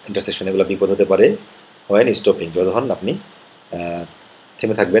 ইন্টারসেকশন, এগুলো বিপদ হতে পারে। হোয়েন স্টপিং, যখন আপনি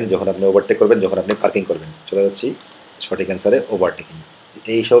থেমে থাকবেন, যখন আপনি ওভারটেক করবেন, যখন আপনি পার্কিং করবেন। চলে যাচ্ছি সঠিক অ্যান্সারে এইসবের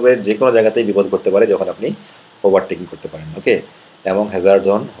এইসবের যে কোনো জায়গাতেই বিপদ করতে পারে যখন আপনি ওভারটেকিং করতে পারেন। ওকে, এবং হ্যাজার্ড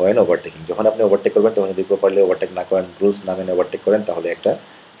জোন হোয়েন ওভারটেকিং, যখন আপনি ওভারটেক করবেন তখন যদি প্রপারলি ওভারটেক না করেন, রুলস না মেনে ওভারটেক করেন, তাহলে একটা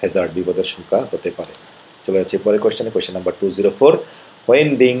হ্যাজার্ড, বিপদের সংখ্যা হতে পারে। চলে যাচ্ছি পরের কোয়েশ্চেনে, question number 204 when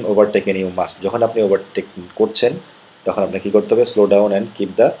being ওভারটেকেন you must, যখন আপনি ওভারটেক করছেন তখন আপনাকে কী করতে হবে? Slow down and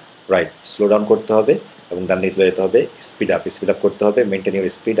keep the right, slow down করতে হবে এবং ডান দিকে চলে যেতে হবে। স্পিড আপ করতে হবে। মেনটেন ইউর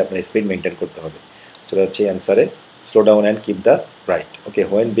স্পিড, আপনার স্পিড মেনটেন করতে হবে। চলে যাচ্ছে অ্যান্সারে slow down and keep the right. Okay,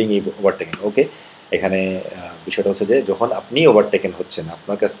 when being ওভারটেকেন। ওকে, এখানে বিষয়টা হচ্ছে যে যখন আপনি ওভারটেকেন হচ্ছেন,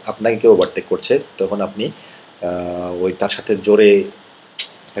 আপনাকে কেউ ওভারটেক করছে, তখন আপনি ওই তার সাথে জোরে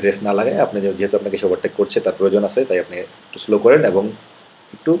রেস না লাগায়, আপনি যেহেতু আপনাকে সে ওভারটেক করছে তার প্রয়োজন আছে, তাই আপনি একটু স্লো করেন এবং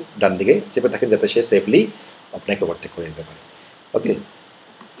একটু ডান দিকে চেপে থাকেন যাতে সে সেফলি আপনাকে ওভারটেক করে দিতে পারে। ওকে,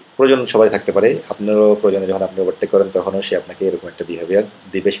 প্রয়োজন সবাই থাকতে পারে, আপনারও প্রয়োজনে যখন আপনি ওভারটেক করেন তখনও সে আপনাকে এরকম একটা বিহেভিয়ার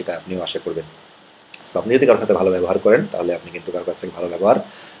দিবে, সেটা আপনিও আশা করবেন। সো আপনি যদি কারোর সাথে ভালো ব্যবহার করেন তাহলে আপনি কিন্তু কারোর কাছ থেকে ভালো ব্যবহার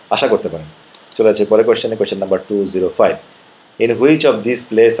আশা করতে পারেন। চলে যাচ্ছে পরের কোয়েশ্চেনে, question number 205 in which of this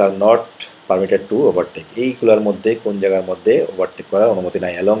place are not permitted to overtake, এইগুলোর মধ্যে কোন জায়গার মধ্যে ওভারটেক করার অনুমতি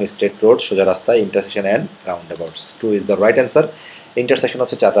নাই? অ্যালং স্ট্রেট রোড, সোজা রাস্তা, intersection and round abouts. 2 is the right answer. Intersection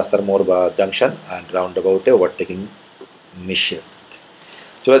হচ্ছে চার রাস্তার মোড় বা জাংশন, অ্যান্ড রাউন্ড অ্যাবাউটে ওভারটেকিং নিষেধ।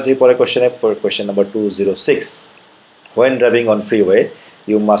 চলে যাচ্ছি পরের কোয়েশ্চেনে, question number 206 when driving on freeway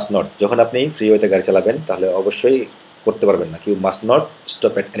you must not, যখন আপনি ফ্রিওয়েতে গাড়ি চালাবেন তাহলে অবশ্যই করতে পারবেন না, you must not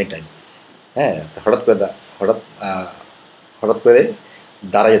stop at any time. হ্যাঁ, হঠাৎ করে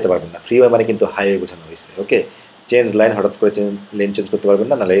দাঁড়ায় যেতে পারবেন না। ফ্রিওয়ে মানে কিন্তু হাইওয়ে বোঝানো হয়েছে। ওকে, চেঞ্জ লাইন, হঠাৎ করে লেন চেঞ্জ করতে পারবেন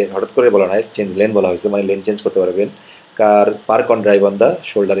না, নাহলে হঠাৎ করে বলা নয়, চেঞ্জ লেন বলা হয়েছে, মানে লেন চেঞ্জ করতে পারবেন। Car park on drive on the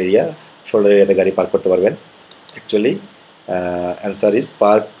shoulder এরিয়াতে গাড়ি পার্ক করতে পারবেন। Actually answer is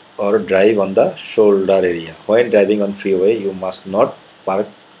park or drive on the shoulder area. When driving on freeway, you must not park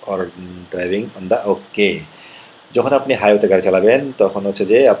or driving on the okay. যখন আপনি হাইওয়েতে গাড়ি চালাবেন তখন হচ্ছে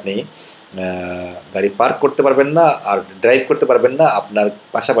যে আপনি গাড়ি পার্ক করতে পারবেন না আর ড্রাইভ করতে পারবেন না। আপনার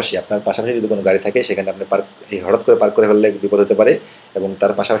পাশাপাশি যদি কোনো গাড়ি থাকে সেখানে আপনি হঠাৎ করে পার্ক করে ফেললে বিপদ হতে পারে, এবং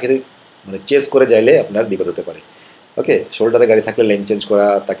তার পাশাপাশি মানে চেস করে যাইলে আপনার বিপদ হতে পারে। ওকে, শোল্ডারে গাড়ি থাকলে লেন চেঞ্জ করা,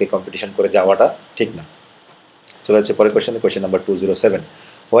 তাকে কম্পিটিশন করে যাওয়াটা ঠিক না। চলে যাচ্ছে পরের question number 207।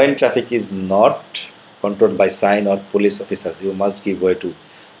 When traffic is not control by sine or police officers you must give way to.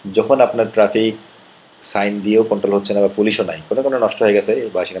 যখন আপনার ট্রাফিক সাইন দিয়েও কন্ট্রোল হচ্ছে না বা পুলিশও নাই, কোনো নষ্ট হয়ে গেছে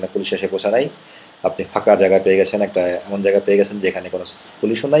বা সেখানে পুলিশ এসে পৌঁছা নাই, আপনি ফাঁকা জায়গা পেয়ে গেছেন, একটা এমন জায়গা পেয়ে গেছেন যেখানে কোনো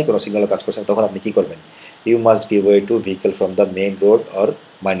পুলিশও নাই, কোনো সিগন্যালও কাজ করছে না, তখন আপনি কী করবেন? You must give way to vehicle from the main road or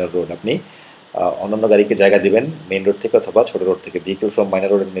minor road. আপনি অন্যান্য গাড়িকে জায়গা দিবেন মেইন রোড থেকে অথবা ছোটো রোড থেকে। Vehicle from minor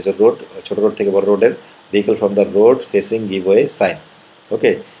road and major road, ছোটো রোড থেকে বড় রোডের। Vehicle from the road facing give way sign.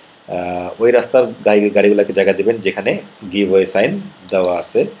 ওকে, ওই রাস্তার গাড়িগুলোকে জায়গা দেবেন যেখানে গিভ ওয়ে সাইন দেওয়া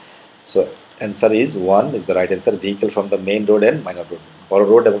আছে। So answer is 1 is the right answer. Vehicle from the main road and minor road, বড়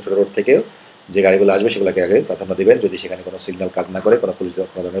রোড এবং ছোটো রোড থেকে যে গাড়িগুলো আসবে সেগুলোকে আগে প্রাধান্য দেবেন, যদি সেখানে কোনো সিগন্যাল কাজ না করে, কোনো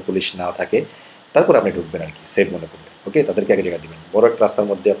ধরনের পুলিশ না থাকে, তারপর আপনি ঢুকবেন আর কি, সেফ মনে করলে। ওকে, তাদেরকে আগে জায়গা দেবেন। বড় একটা রাস্তার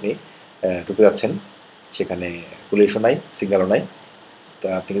মধ্যে আপনি ঢুকে যাচ্ছেন, সেখানে পুলিশও নাই, সিগন্যালও নাই, তা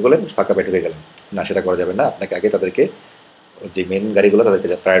আপনি কী করলেন? ফাঁকা পেয়ে ঢুকে গেলেন। না, সেটা করা যাবে না। আপনাকে আগে তাদেরকে, যে মেন গাড়িগুলো, তাদেরকে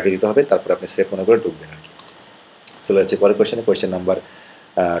প্রায়োরিটি দিতে হবে, তারপর আপনি সেফ মনে করে ঢুকবেন আর কি। চলে যাচ্ছে পরের question number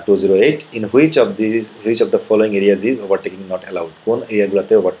 208। In which of the following areas is overtaking not allowed. কোন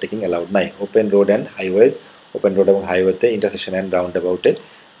এরিয়াগুলোতে ওভারটেকিং অ্যালাউড নাই? Open road and highways. Open road এবং হাইওয়েতে, ইন্টারসেকশন অ্যান্ড রাউন্ড অ্যাবাউটে।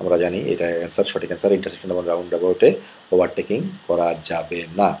 আমরা জানি এটা অ্যান্সার, সঠিক অ্যান্সার। ইন্টারসেকশন এবং রাউন্ড অ্যাবাউটে ওভারটেকিং করা যাবে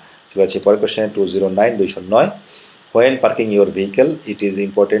না। চলে যাচ্ছে পরের question 209। When parking your vehicle it is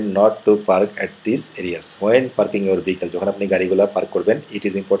important not to park at this areas. When parking your vehicle, যখন আপনি গাড়িগুলো পার্ক করবেন, it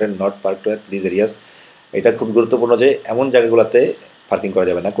is important not park two at this areas. এটা খুব গুরুত্বপূর্ণ যে এমন জায়গাগুলোতে পার্কিং করা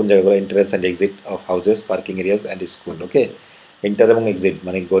যাবে না। কোন জায়গাগুলো? Entrance and exit of houses, parking areas and school. Okay, enter এবং এক্সিট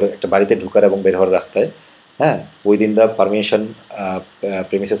মানে একটা বাড়িতে ঢোকার এবং বের হওয়ার রাস্তায়, হ্যাঁ, within the permission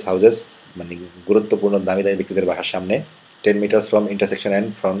premises houses, মানে গুরুত্বপূর্ণ দামি ব্যক্তিদের বাসার সামনে। 10 metres from intersection and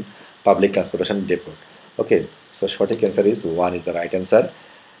from public transportation depot. Okay, so সঠিক answer is 1 is the right answer.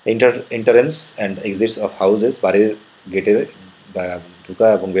 Entrance and exits of houses, বাড়ির গেটের ঢোকা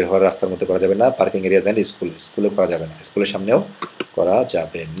এবং বের হওয়ার রাস্তার মধ্যে করা যাবে না। পার্কিং এরিয়াজ অ্যান্ড স্কুলে করা যাবে না, স্কুলের সামনেও করা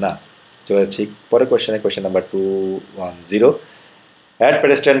যাবে না। চলে যাচ্ছি পরের কোয়েশ্চেন নাম্বার 210। অ্যাট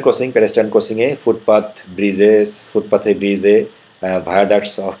পেডেস্ট্রিয়ান ক্রসিংয়ে, ফুটপাথে, ব্রিজে,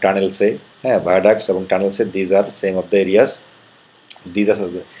 ভায়াডাক্টস অফ টানেলসে, হ্যাঁ, ভায়াডাক্টস এবং টানেলসে, these are same of the areas. These are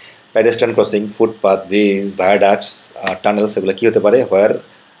pedestrian crossing, footpath, bridge, ভায়াডাক্টস, tunnels, এগুলো কী হতে পারে? হোয়ার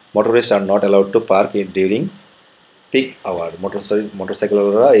মোটরিস্ট are not allowed to park during peak hour.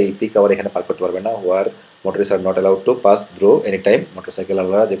 মোটরসাইকেলওয়ালারা এই পিক আওয়ার এখানে পার্ক করতে পারবে না। হোয়ার মোটরিস্ট are not allowed to pass through any time.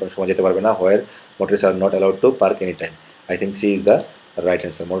 মোটরসাইকেলওয়ালারা যে কোনো সময় যেতে পারবে না। হোয়ার মোটরিস্ট are not allowed to park any time. I think 3 is the right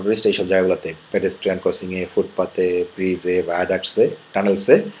answer. মোটরিস্ট এইসব জায়গাগুলোতে, পেডেস্ট্রিয়ান ক্রসিংয়ে, ফুটপাথে, ব্রিজে, ভায়াডাক্টসে,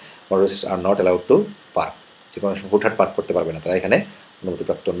 টানেলসে, মোটরিস্ট are not allowed to park. যে কোনো সময় হুটহাট পার্ক করতে পারবে না, তারা এখানে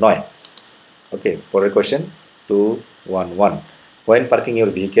অনুমতিপ্রাপ্ত নয়। ওকে, পরের question 211। When parking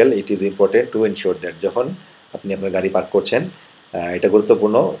your vehicle it is important to ensure that. যখন আপনি আপনার গাড়ি পার্ক করছেন, এটা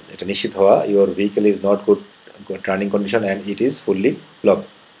গুরুত্বপূর্ণ, এটা নিশ্চিত হওয়া, your vehicle is not good running condition and it is fully lock.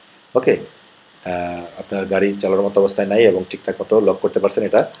 ওকে, আপনার গাড়ি চালানোর মতো অবস্থায় নাই এবং ঠিকঠাক মতো লক করতে পারছেন,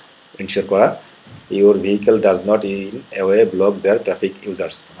 এটা এনশিওর করা। Your vehicle does not in a way block there traffic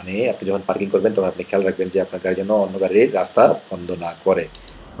users, মানে আপনি যখন পার্কিং করবেন তখন আপনি খেয়াল রাখবেন যে আপনার গাড়ি যেন অন্য গাড়ির রাস্তা বন্ধ না করে।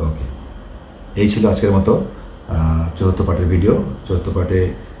 ওকে, এই ছিল আজকের মতো চতুর্থ পার্টের ভিডিও। চতুর্থ পার্টে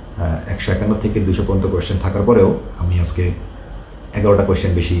 151 থেকে 200 পর্যন্ত কোয়েশ্চেন থাকার পরেও আমি আজকে 11টা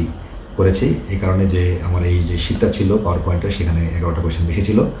কোয়েশ্চেন বেশি করেছি। এই কারণে যে আমার এই যে শীটটা ছিল পাওয়ার পয়েন্টের, সেখানে 11টা কোয়েশ্চেন বেশি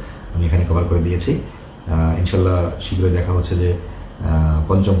ছিল, আমি এখানে কভার করে দিয়েছি। ইনশাল্লাহ শীঘ্রই দেখা হচ্ছে যে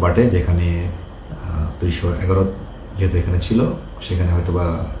পঞ্চম পার্টে, যেখানে 211 যেহেতু এখানে ছিল, সেখানে হয়তো বা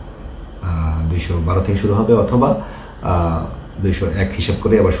 212 থেকে শুরু হবে, অথবা 201 হিসাব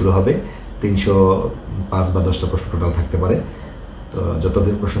করে আবার শুরু হবে। 305 বা 10টা প্রশ্ন টোটাল থাকতে পারে। তো যত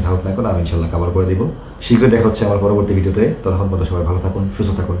প্রশ্ন থাকুক না কেন আমি ইনশাল্লাহ কভার করে দিব। শীঘ্রই দেখা হচ্ছে আমার পরবর্তী ভিডিওতে। ততক্ষণ পর্যন্ত সবাই ভালো থাকুন,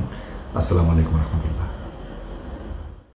 সুস্থ থাকুন। আসসালামু আলাইকুম রহমতুল্লাহ।